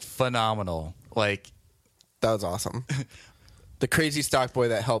was phenomenal. Like, That was awesome. The crazy stock boy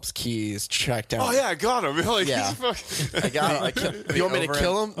that helps Keys track down. Oh yeah, I got him. Like, Yeah. he's fucking... I got him. You want me to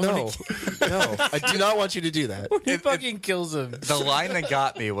kill him? No. No. I do not want you to do that. He fucking kills him. the line that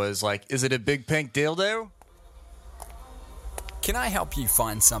got me was like, "Is it a big pink dildo?" Can I help you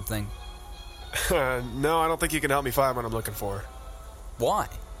find something? No, I don't think you can help me find what I'm looking for. Why?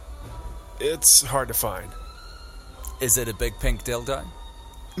 It's hard to find. Is it a big pink dildo?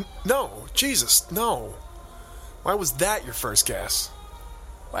 No, Jesus, no. Why was that your first guess?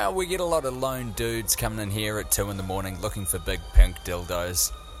 Well, we get a lot of lone dudes coming in here at 2 in the morning looking for big pink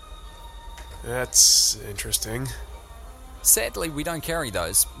dildos. That's interesting. Sadly, we don't carry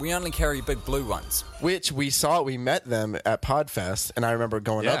those. We only carry big blue ones. Which we met them at Podfest, and I remember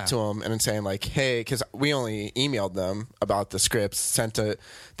going up to them and saying like, "Hey," because we only emailed them about the scripts.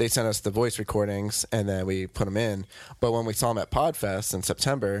 They sent us the voice recordings, and then we put them in. But when we saw them at Podfest in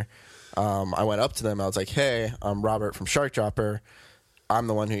September, I went up to them. I was like, "Hey, I'm Robert from Shark Dropper. I'm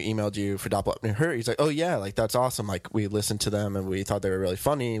the one who emailed you for Doppelganger." He's like, "Oh yeah, like that's awesome. Like we listened to them and we thought they were really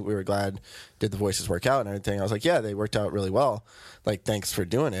funny. We were glad did the voices work out and everything." I was like, "Yeah, they worked out really well. Like thanks for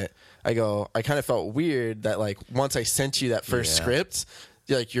doing it." I kind of felt weird that like once I sent you that first script,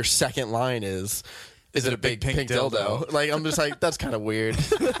 like your second line is it a big pink dildo? Like I'm just like that's kind of weird.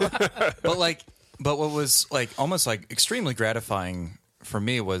 But what was like almost like extremely gratifying for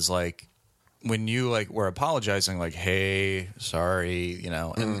me was like when you like were apologizing, like, "Hey, sorry," you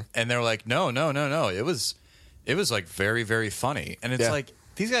know, and they're like, no, it was like very, very funny, and it's like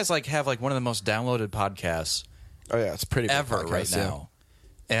these guys like have like one of the most downloaded podcasts. Oh yeah, it's pretty big ever podcast, right now,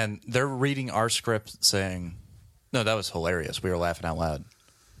 and they're reading our script saying, "No, that was hilarious. We were laughing out loud,"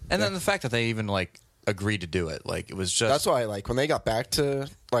 and then the fact that they even like agreed to do it, like it was just that's why like when they got back to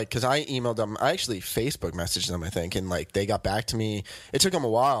like because I emailed them, I actually Facebook messaged them I think, and like they got back to me. It took them a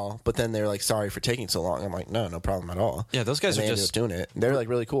while, but then they were like, "Sorry for taking so long." I'm like, no problem at all. Yeah, those guys and are they just ended up doing it. They're like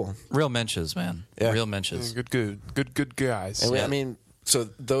really cool, real menches, man. Yeah. Real menches. Good guys. And I mean, so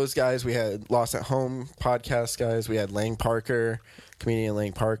those guys, we had Lost at Home podcast guys, we had Lang Parker, comedian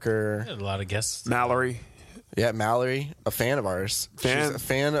Lang Parker, a lot of guests. Mallory, Mallory, a fan of ours. She's a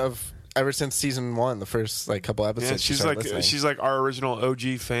fan of ever since season 1, the first like couple episodes. Yeah, she's like our original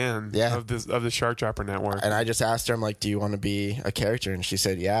OG fan of the Shark Dropper Network. And I just asked her, I'm like, "Do you want to be a character?" And she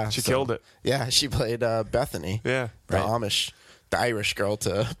said, "Yeah." She killed it. Yeah, she played Bethany. Yeah, the Irish girl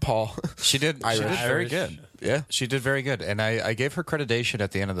to Paul. She did very good. Yeah, she did very good. And I gave her accreditation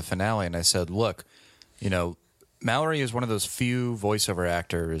at the end of the finale, and I said, "Look, you know, Mallory is one of those few voiceover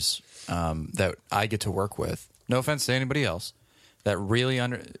actors that I get to work with. No offense to anybody else." That really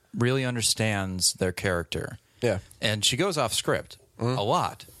understands their character. Yeah. And she goes off script a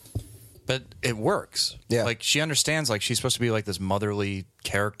lot. But it works. Yeah. Like she understands like she's supposed to be like this motherly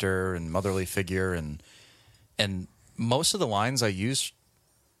character and motherly figure and most of the lines I used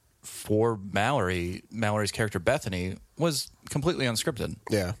for Mallory's character Bethany was completely unscripted.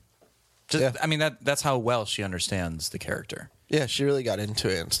 Yeah. I mean that's how well she understands the character. Yeah, she really got into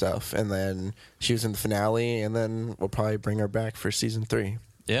it and stuff. And then she was in the finale, and then we'll probably bring her back for season 3.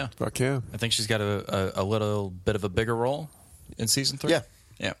 Yeah. Fuck yeah. I think she's got a little bit of a bigger role in season 3. Yeah.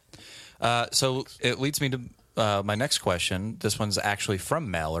 Yeah. So it leads me to my next question. This one's actually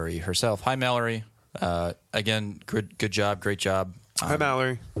from Mallory herself. Hi, Mallory. Again, good job. Great job. Hi,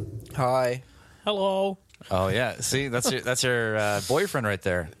 Mallory. Hi. Hello. Oh yeah, see that's your boyfriend right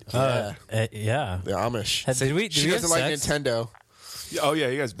there. Yeah, the Amish. She doesn't like Nintendo. Oh yeah,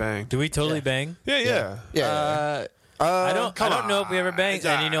 you guys bang. Do we totally bang? Yeah. I don't know if we ever banged,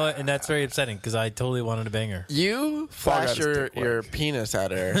 and you know what? And that's very upsetting because I totally wanted to bang her. You flash your penis at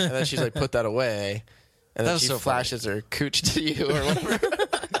her, and then she's like, "Put that away," and then she flashes her cooch to you or whatever.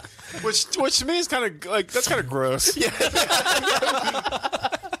 which to me is kind of like that's kind of gross. Yeah.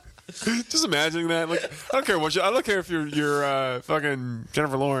 Just imagining that. Like, I don't care if you're fucking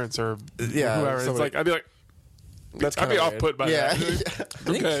Jennifer Lawrence or whoever. It's like I'd be like, I'd be off put by that. I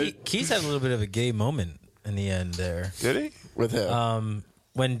think Keith had a little bit of a gay moment in the end there. Did he? With him?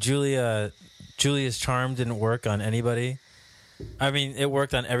 When Julia's charm didn't work on anybody. I mean, it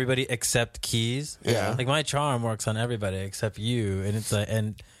worked on everybody except Keys. Yeah. Like my charm works on everybody except you, and it's like,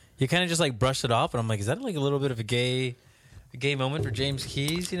 and you kind of just like brushed it off, and I'm like, is that like a little bit of a gay moment for James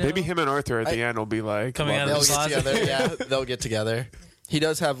Keys? You know, maybe him and Arthur at the end will be like coming out of the closet. Together. Yeah, they'll get together. He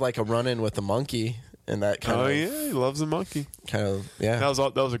does have like a run-in with the monkey, and that kind of. Oh yeah, he loves the monkey. Kind of, yeah.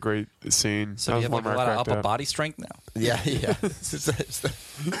 That was a great scene. So you have like a lot of upper body strength now. Yeah.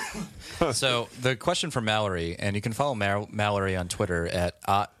 So the question for Mallory, and you can follow Mallory on Twitter at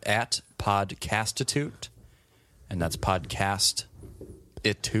Podcastitute, and that's podcast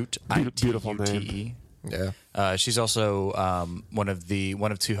itute. Beautiful name. Yeah. She's also one of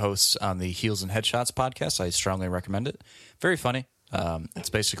two hosts on the Heels and Headshots podcast. I strongly recommend it. Very funny.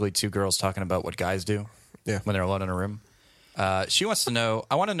 It's basically two girls talking about what guys do when they're alone in a room. She wants to know,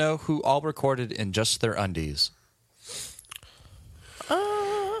 I want to know who all recorded in just their undies.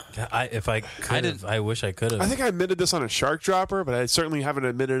 If I could, I wish I could have. I think I admitted this on a Shark Dropper, but I certainly haven't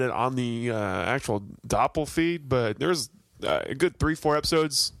admitted it on the actual Doppel feed. But there's a good 3-4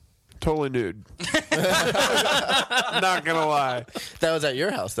 episodes totally nude. Not gonna lie. That was at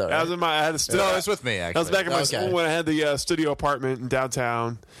your house, though. Right? That was in my. I had a studio. No, it's with me. Actually, That was back in my Okay. when I had the studio apartment in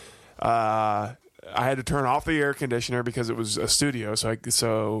downtown. I had to turn off the air conditioner because it was a studio,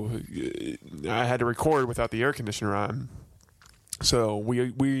 so I had to record without the air conditioner on. So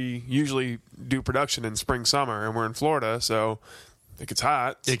we usually do production in spring, summer, and we're in Florida, so it gets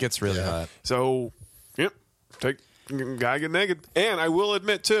hot. It gets really hot. So, yep, gotta get naked. And I will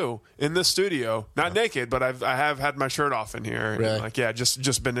admit too, in this studio, not naked, but I have had my shirt off in here. Really? And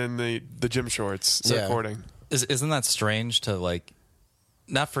just been in the gym shorts recording. Isn't that strange to like?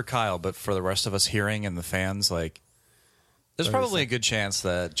 Not for Kyle, but for the rest of us hearing and the fans, like, there's probably a good chance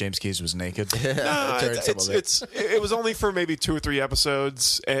that James Keys was naked. No, it was only for maybe 2 or 3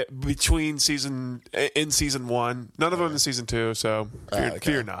 episodes between season 1. None of them in season 2. So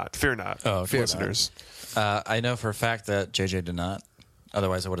fear not, Oh, fear listeners. I know for a fact that JJ did not.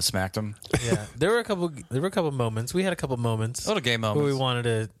 Otherwise, I would have smacked him. Yeah, there were a couple moments. We had a couple moments. Little game where moments. we wanted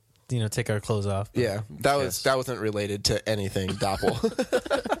to, take our clothes off. Yeah, that wasn't related to anything Doppel.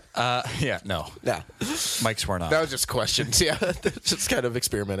 Yeah, no. Yeah, Mike's were not. that was just questions. Yeah, just kind of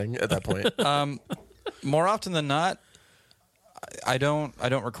experimenting at that point. More often than not, I don't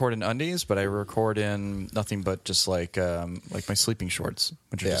record in undies, but I record in nothing but just like my sleeping shorts,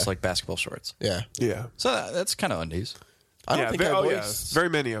 which are just like basketball shorts. Yeah, Yeah. So that's kind of undies. I don't think I yeah. voiced. Very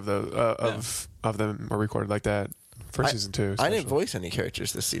many of those of them were recorded like that for season 2. I especially. didn't voice any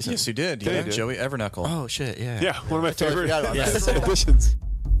characters this season. Yes, you did. Yeah, You you did. did. Joey Everknuckle. Oh shit! Yeah. Yeah, one of my totally favorite forgot about that. additions.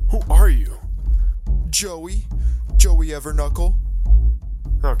 Who are you? Joey Everknuckle.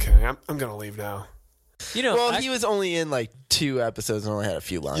 Okay, I'm gonna leave now. Well, he was only in like 2 episodes and only had a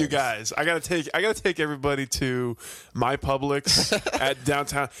few lines. You guys, I gotta take everybody to my Publix at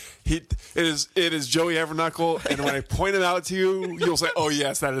downtown. It is Joey Everknuckle, and when I point him out to you, you'll say, "Oh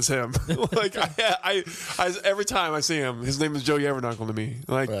yes, that is him." Like I every time I see him, his name is Joey Everknuckle to me.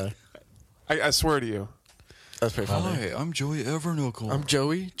 Like I swear to you. That's pretty funny. Hi, I'm Joey Everknuckle. I'm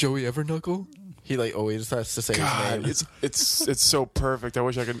Joey Everknuckle. He like always has to say God, his name. it's so perfect. I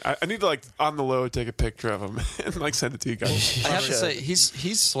wish I could. I need to like on the low take a picture of him and like send it to you guys. I have to say,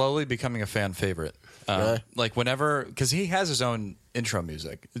 he's slowly becoming a fan favorite. Really? Like whenever, because he has his own intro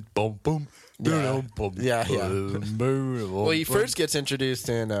music. Boom, boom, boom, boom, Yeah. boom, boom, Well, he boom. first gets introduced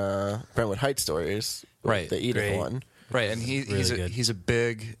in Brentwood Heights Stories, Right. The Edith Great. one. Right, and he's a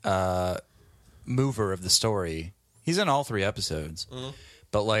big mover of the story. He's in all 3 episodes,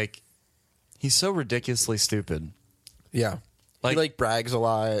 but like he's so ridiculously stupid. Yeah, he like brags a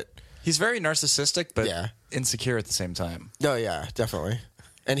lot. He's very narcissistic, but Yeah. insecure at the same time. No, yeah, definitely.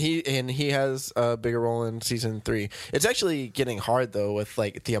 And he has a bigger role in season 3. It's actually getting hard though with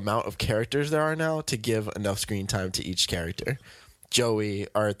like the amount of characters there are now to give enough screen time to each character. Joey,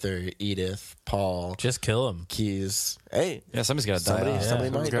 Arthur, Edith, Paul, Just kill him. Keys. Hey, Yeah, somebody's got to die. somebody off. might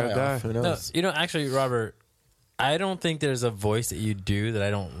someone's die gotta off. die. Who No, knows? actually, Robert, I don't think there's a voice that you do that I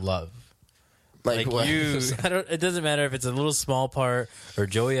don't love. Like what? you, it doesn't matter if it's a little small part or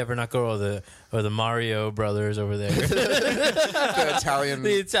Joey Everknuckle or the Mario brothers over there, the Italian,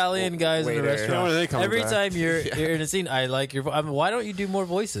 the Italian guys in the waiter. restaurant. When are they coming Every back? time you're in a scene, I like your. Why don't you do more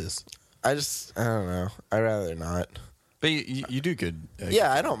voices? I don't know. I'd rather not. But you do good.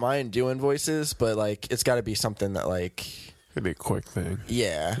 Yeah, I don't mind doing voices, but like it's got to be something that like It'd be a quick thing.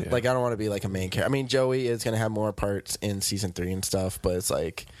 yeah, like I don't want to be like a main character. I mean, Joey is going to have more parts in season 3 and stuff, but it's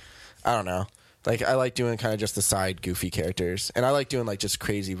like I don't know. Like I like doing kind of just the side goofy characters, and I like doing like just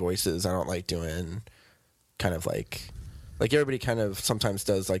crazy voices. I don't like doing kind of like everybody kind of sometimes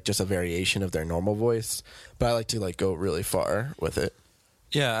does like just a variation of their normal voice, but I like to like go really far with it.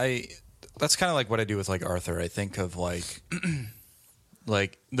 Yeah, that's kind of like what I do with like Arthur. I think of like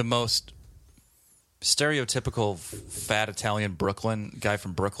like the most stereotypical fat Italian Brooklyn guy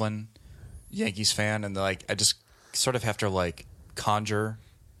from Brooklyn, Yankees fan, and like I just sort of have to like conjure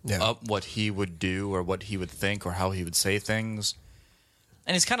up what he would do or what he would think or how he would say things.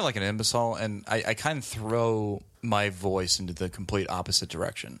 And he's kind of like an imbecile, and I kind of throw my voice into the complete opposite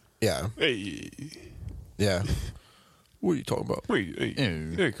direction. Yeah. Hey, Yeah. What are you talking about? wait,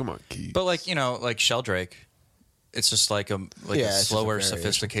 hey, come on, Keith. But like like Sheldrake, it's just like a Yeah, it's just a slower, variation.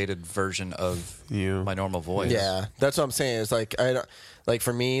 sophisticated version of You. my normal voice. Yeah, that's what I'm saying. It's like I don't like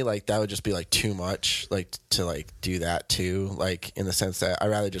for me like that would just be like too much like to like do that too. Like in the sense that I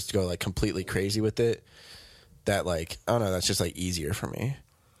rather just go like completely crazy with it. That like I don't know. That's just like easier for me.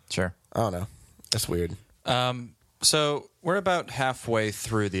 Sure. I don't know. That's weird. So we're about halfway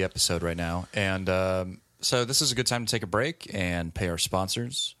through the episode right now, and so this is a good time to take a break and pay our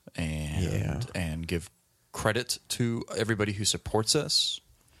sponsors and give credit to everybody who supports us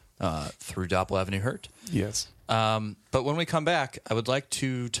through Doppel Avenue Hurt. Yes. But when we come back, I would like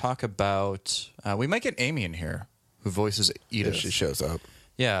to talk about. We might get Amy in here, who voices Edith. If she shows up.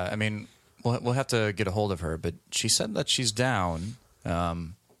 Yeah, I mean, we'll have to get a hold of her, but she said that she's down.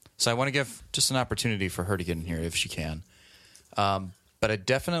 So I want to give just an opportunity for her to get in here if she can. But I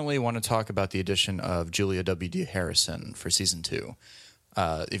definitely want to talk about the addition of Julia W.D. Harrison for season 2.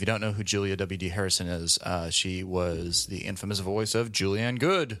 If you don't know who Julia W.D. Harrison is, she was the infamous voice of Julianne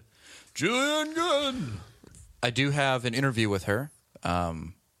Good. Julianne Good! I do have an interview with her.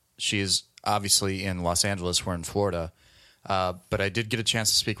 She is obviously in Los Angeles. We're in Florida. But I did get a chance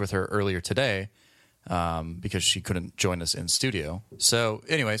to speak with her earlier today because she couldn't join us in studio. So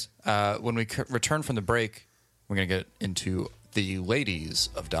anyways, when we return from the break, we're going to get into the ladies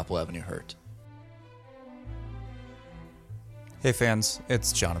of Doppel Avenue Hurt. Hey fans,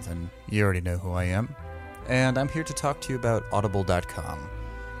 it's Jonathan. You already know who I am. And I'm here to talk to you about Audible.com.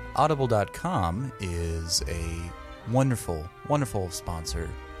 Audible.com is a wonderful, wonderful sponsor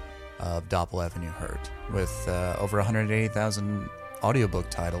of Doppel Avenue Hurt with over 180,000 audiobook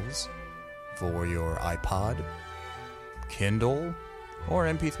titles for your iPod, Kindle, or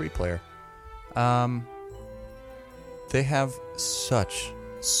MP3 player. They have such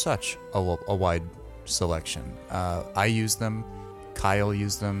a wide selection. I use them. Kyle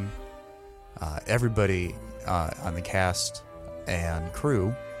used them. Everybody on the cast and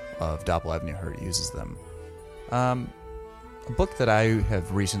crew of Doppel Avenue Hurt uses them. A book that I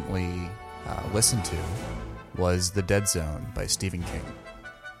have recently listened to was The Dead Zone by Stephen King.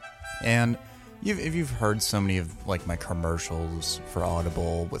 And if you've heard so many of like my commercials for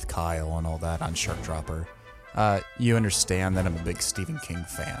Audible with Kyle and all that on Shark Dropper, you understand that I'm a big Stephen King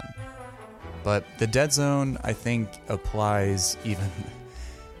fan. But The Dead Zone, I think, applies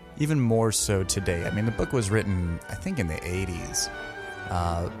even more so today. I mean, the book was written, I think, in the 80s.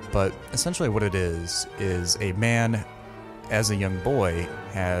 But essentially what it is a man, as a young boy,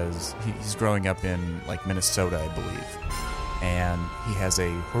 he's growing up in, like, Minnesota, I believe. And he has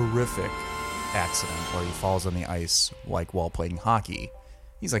a horrific accident where he falls on the ice, like, while playing hockey.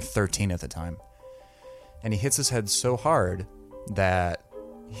 He's, like, 13 at the time. And he hits his head so hard that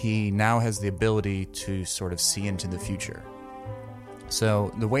he now has the ability to sort of see into the future.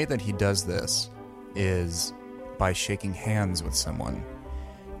 So the way that he does this is by shaking hands with someone.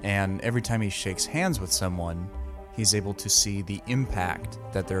 And every time he shakes hands with someone, he's able to see the impact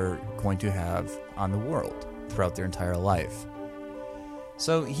that they're going to have on the world throughout their entire life.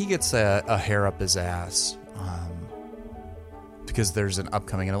 So he gets a hair up his ass because there's an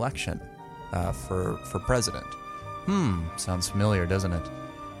upcoming election for president. Sounds familiar, doesn't it?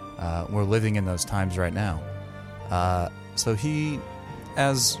 We're living in those times right now. So he,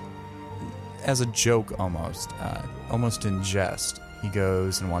 as a joke almost in jest, he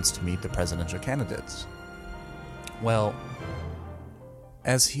goes and wants to meet the presidential candidates. Well,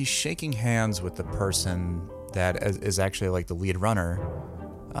 as he's shaking hands with the person that is actually like the lead runner,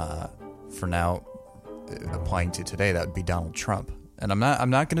 for now, applying to today, that would be Donald Trump. And I'm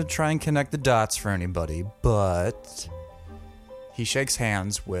not going to try and connect the dots for anybody, but he shakes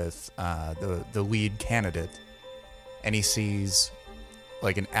hands with the lead candidate, and he sees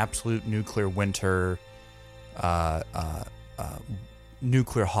like an absolute nuclear winter,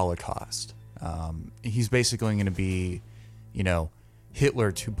 nuclear holocaust. He's basically going to be,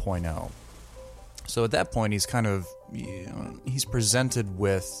 Hitler 2.0. So at that point, he's kind of, he's presented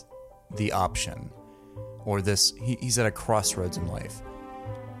with the option, or this. He's at a crossroads in life.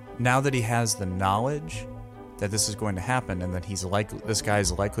 Now that he has the knowledge that this is going to happen and that this guy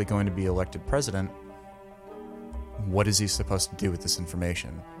is likely going to be elected president, what is he supposed to do with this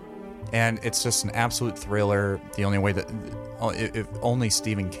information? And it's just an absolute thriller, the only way that if only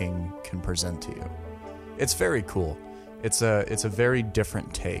Stephen King can present to you. It's very cool. It's a very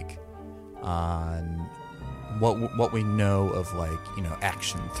different take on what we know of, like,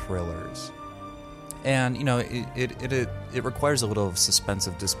 action thrillers. And it requires a little suspense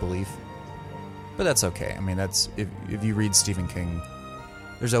of disbelief, but that's okay. I mean, that's if you read Stephen King,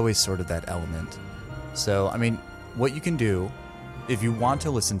 there's always sort of that element. So I mean, what you can do if you want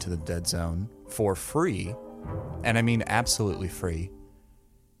to listen to The Dead Zone for free, and I mean absolutely free,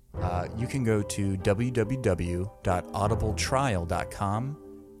 you can go to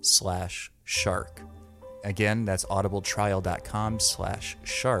www.audibletrial.com/shark. Again, that's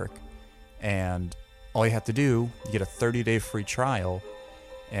audibletrial.com/shark. And all you have to do, you get a 30-day free trial.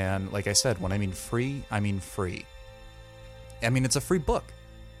 And like I said, when I mean free, I mean free. I mean, it's a free book.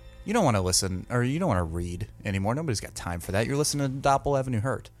 You don't want to listen, or you don't want to read anymore. Nobody's got time for that. You're listening to Doppel Avenue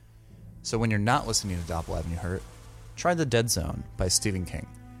Hurt. So when you're not listening to Doppel Avenue Hurt, try The Dead Zone by Stephen King.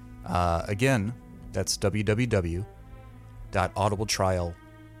 Again, that's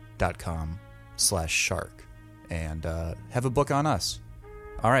www.audibletrial.com/shark. And have a book on us.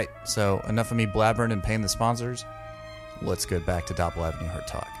 All right, so enough of me blabbering and paying the sponsors. Let's get back to Doppel Avenue Hurt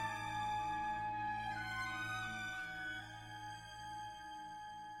Talk.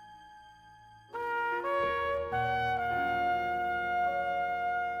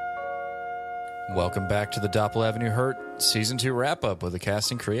 Welcome back to the Doppel Avenue Hurt Season 2 wrap-up with the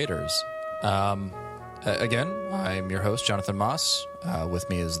cast and creators. Again, I'm your host, Jonathan Moss. With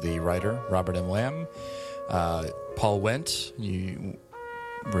me is the writer, Robert M. Lamb. Paul Wendt,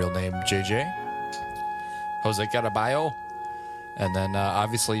 real name JJ. Jose Caraballo. And then,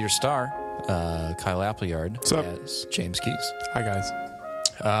 obviously, your star, Kyle Appleyard. What's up? As James Keys. Hi, guys.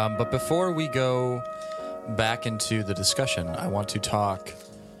 But before we go back into the discussion, I want to talk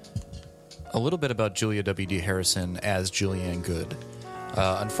a little bit about Julia W.D. Harrison as Julianne Good.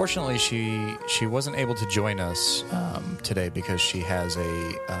 Unfortunately, she wasn't able to join us today because she has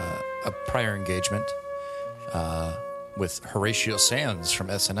a prior engagement with Horatio Sands from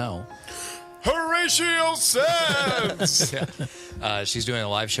SNL. Horatio Sands! Yeah. She's doing a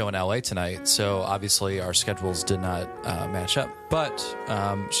live show in LA tonight, so obviously our schedules did not match up. But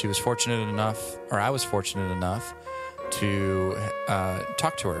she was fortunate enough, or I was fortunate enough, to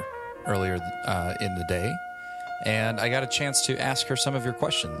talk to her earlier in the day, and I got a chance to ask her some of your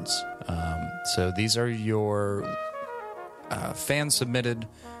questions. So these are your fan-submitted,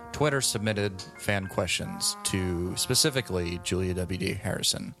 Twitter-submitted fan questions to specifically Julia W.D.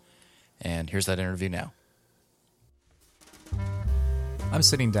 Harrison. And here's that interview now. I'm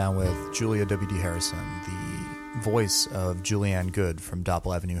sitting down with Julia W.D. Harrison, the voice of Julianne Good from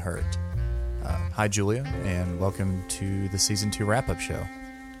Doppel Avenue Hurt. Hi, Julia, and welcome to the Season 2 wrap-up show.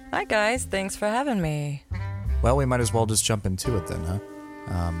 Hi, guys. Thanks for having me. Well, we might as well just jump into it then, huh?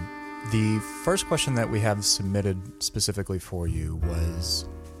 The first question that we have submitted specifically for you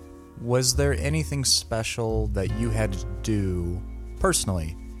was there anything special that you had to do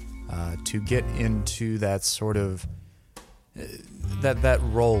personally to get into that sort of that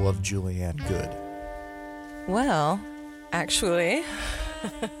role of Julianne Good? Well, actually,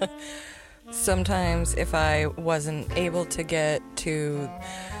 sometimes if I wasn't able to get to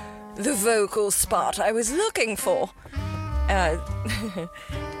the vocal spot I was looking for,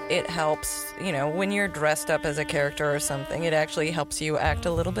 it helps, when you're dressed up as a character or something, it actually helps you act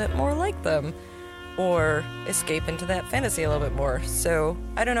a little bit more like them or escape into that fantasy a little bit more. So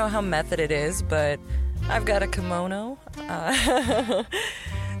I don't know how method it is, but I've got a kimono.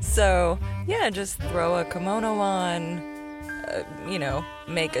 So yeah, just throw a kimono on,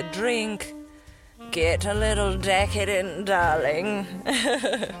 make a drink, get a little decadent, darling.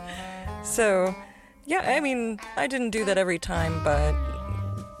 So, yeah, I mean, I didn't do that every time, but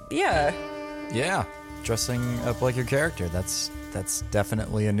yeah. Yeah, dressing up like your character. That's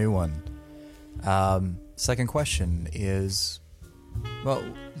definitely a new one. Second question is, well,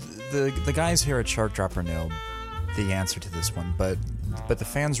 the guys here at Shark Dropper know the answer to this one, but the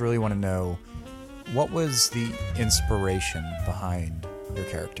fans really want to know, what was the inspiration behind your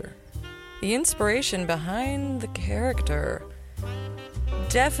character? The inspiration behind the character,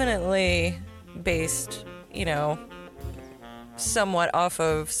 definitely based, somewhat off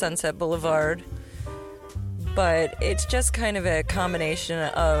of Sunset Boulevard, but it's just kind of a combination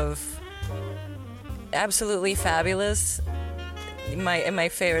of absolutely fabulous. My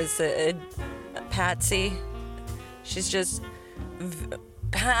favorite is Patsy. She's just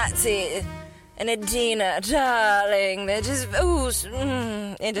Patsy and Adina, darling. They're just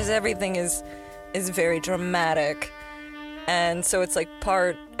it just everything is very dramatic, and so it's like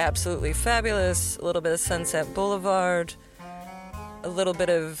part absolutely fabulous, a little bit of Sunset Boulevard, a little bit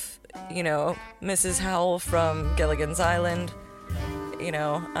of Mrs. Howell from Gilligan's Island,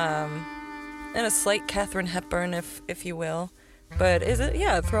 and a slight Katharine Hepburn, if you will. But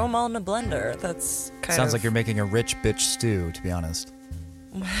throw them all in a blender. That's kind Sounds like you're making a rich bitch stew, to be honest.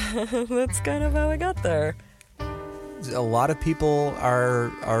 That's kind of how I got there. A lot of people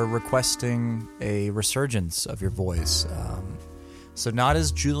are requesting a resurgence of your voice. So not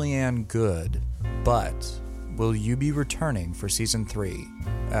as Julianne Good, but will you be returning for season 3?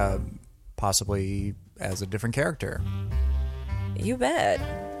 Possibly as a different character. You bet.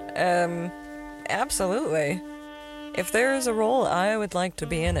 Absolutely. If there is a role, I would like to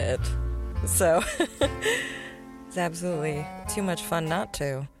be in it. So, it's absolutely too much fun not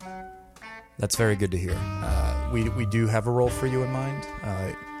to. That's very good to hear. we do have a role for you in mind.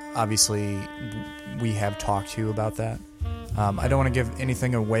 Obviously, we have talked to you about that. I don't want to give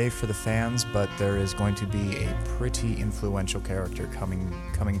anything away for the fans, but there is going to be a pretty influential character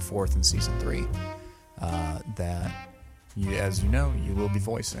coming forth in season 3 that, as you know, you will be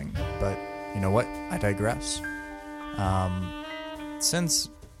voicing. But you know what? I digress. Since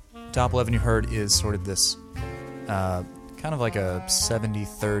Doppel Herd is sort of this kind of like a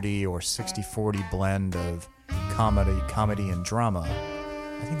 70-30 or 60-40 blend of comedy and drama.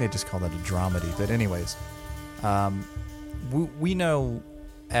 I think they just call that a dramedy. But anyways, we know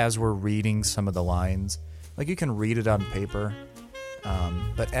as we're reading some of the lines, like you can read it on paper,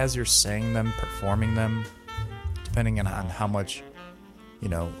 but as you're saying them, performing them, depending on how much,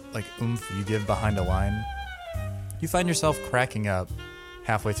 like oomph you give behind a line, you find yourself cracking up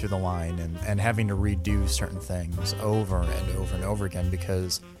halfway through the line and having to redo certain things over and over and over again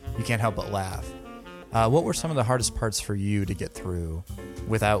because you can't help but laugh. What were some of the hardest parts for you to get through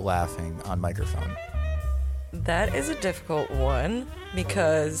without laughing on microphone? That is a difficult one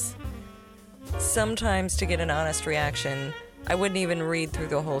because sometimes to get an honest reaction, I wouldn't even read through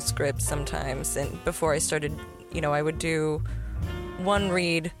the whole script sometimes. And before I started, I would do one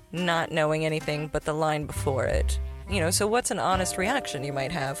read not knowing anything but the line before it. So what's an honest reaction you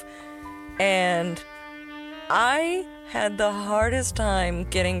might have? And I had the hardest time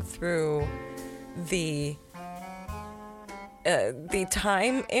getting through the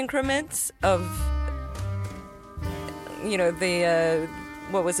time increments of,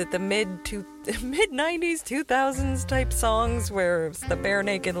 what was it, the mid 90s, 2000s type songs where it's the bare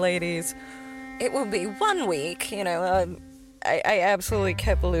naked ladies. It will be 1 week, I absolutely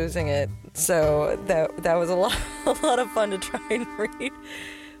kept losing it. So that was a lot of fun to try and read.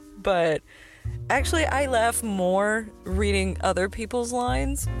 But actually, I laugh more reading other people's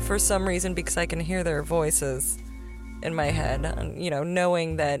lines for some reason because I can hear their voices in my head.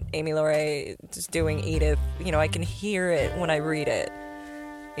 Knowing that Amy Lorraine is doing Edith, I can hear it when I read it.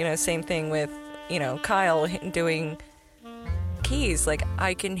 Same thing with, Kyle doing Keys. Like,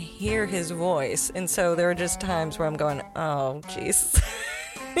 I can hear his voice. And so there are just times where I'm going, oh, jeez.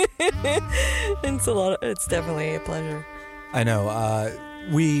 It's definitely a pleasure. I know.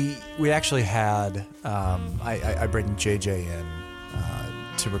 We actually had I bring JJ in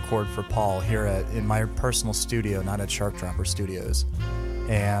to record for Paul here in my personal studio, not at Shark Dropper Studios,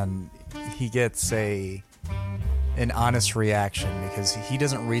 and he gets an honest reaction because he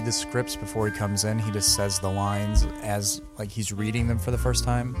doesn't read the scripts before he comes in. He just says the lines as like he's reading them for the first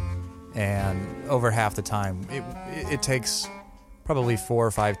time, and over half the time it takes probably 4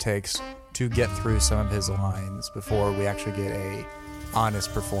 or 5 takes to get through some of his lines before we actually get a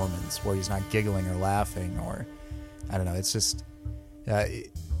honest performance where he's not giggling or laughing or I don't know. It's just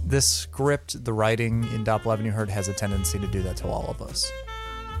this script, the writing in Doppel Herd has a tendency to do that to all of us.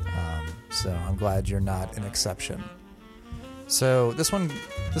 So I'm glad you're not an exception. So this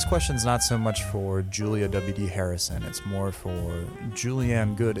question's not so much for Julia W.D. Harrison. It's more for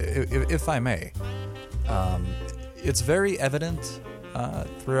Julianne Good, if I may. It's very evident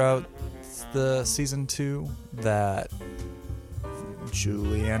throughout the season 2 that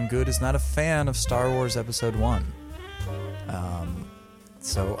Julianne Good is not a fan of Star Wars Episode 1.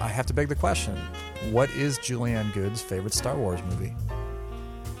 So I have to beg the question, what is Julianne Good's favorite Star Wars movie?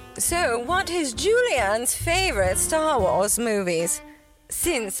 So, what is Julianne's favorite Star Wars movies?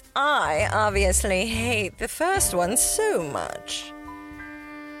 Since I obviously hate the first one so much.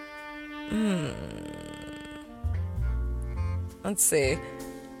 Let's see.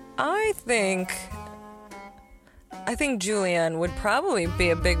 I think Julianne would probably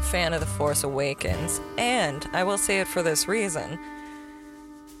be a big fan of The Force Awakens, and I will say it for this reason.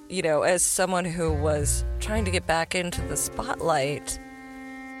 As someone who was trying to get back into the spotlight,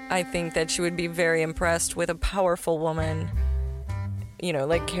 I think that she would be very impressed with a powerful woman,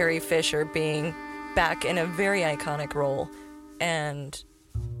 like Carrie Fisher being back in a very iconic role and,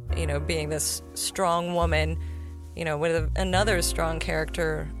 being this strong woman, with another strong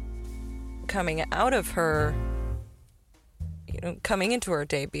character coming out of her, coming into her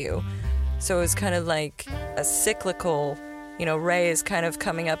debut. So it was kind of like a cyclical, Rey is kind of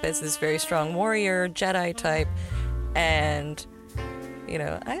coming up as this very strong warrior, Jedi type, and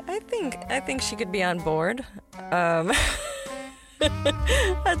I think she could be on board. I'd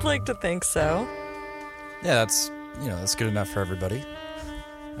like to think so. Yeah, that's good enough for everybody.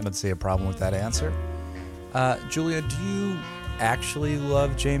 I don't see a problem with that answer. Julia, do you actually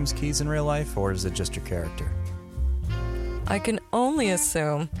love James Keyes in real life, or is it just your character? I can only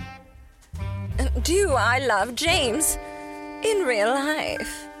assume. Do I love James in real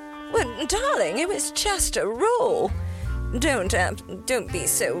life? Well, darling, it was just a role. Don't be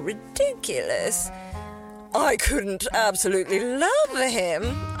so ridiculous. I couldn't absolutely love him.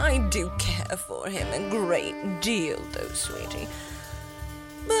 I do care for him a great deal, though, sweetie.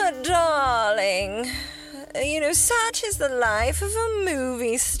 But, darling, such is the life of a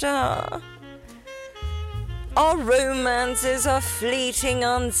movie star. Our romances are fleeting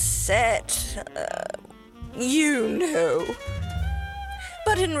on set,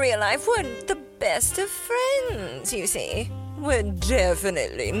 But in real life, we're the best of friends, you see. We're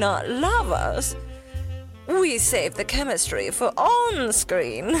definitely not lovers. We save the chemistry for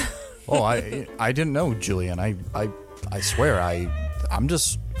on-screen. Oh, I didn't know, Julian. I swear,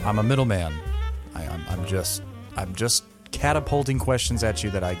 I'm a middleman. I'm just catapulting questions at you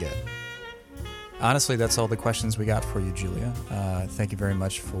that I get. Honestly, that's all the questions we got for you, Julia. Thank you very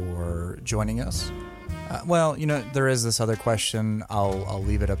much for joining us. Well, there is this other question. I'll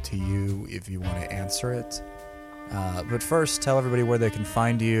leave it up to you if you want to answer it. But first, tell everybody where they can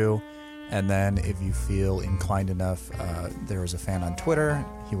find you. And then if you feel inclined enough, there is a fan on Twitter.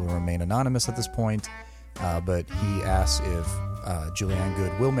 He will remain anonymous at this point. But he asks if Julianne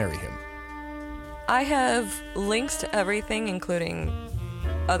Good will marry him. I have links to everything, including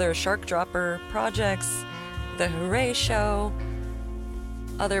other Shark Dropper projects, The Hooray Show,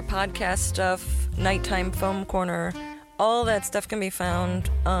 other podcast stuff, Nighttime Foam Corner. All that stuff can be found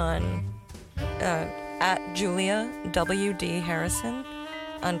on at Julia W.D. Harrison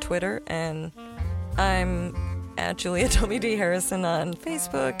on Twitter, and I'm at Julia W.D. Harrison on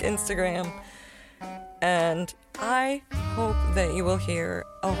Facebook, Instagram, and I hope that you will hear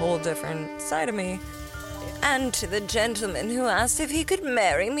a whole different side of me. And to the gentleman who asked if he could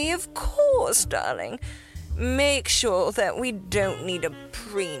marry me, of course, darling. Make sure that we don't need a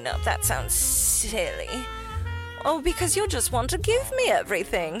prenup. That sounds silly. Oh, because you'll just want to give me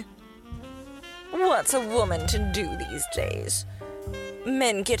everything. What's a woman to do these days?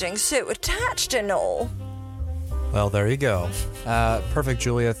 Men getting so attached and all. Well, there you go. Perfect,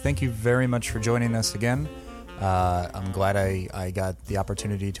 Julia. Thank you very much for joining us again. I'm glad I got the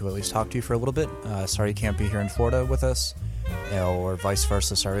opportunity to at least talk to you for a little bit. Sorry you can't be here in Florida with us, or vice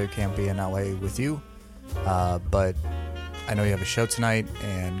versa. Sorry you can't be in LA with you. But I know you have a show tonight,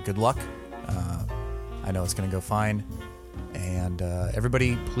 and good luck. I know it's going to go fine. And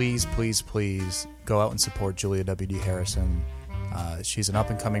everybody, please, please, please go out and support Julia W.D. Harrison. She's an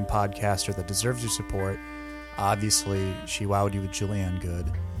up-and-coming podcaster that deserves your support. Obviously, she wowed you with Julianne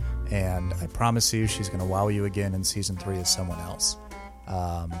Good. And I promise you she's going to wow you again in Season 3 as someone else.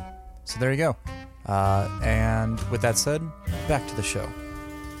 So there you go. And with that said, back to the show.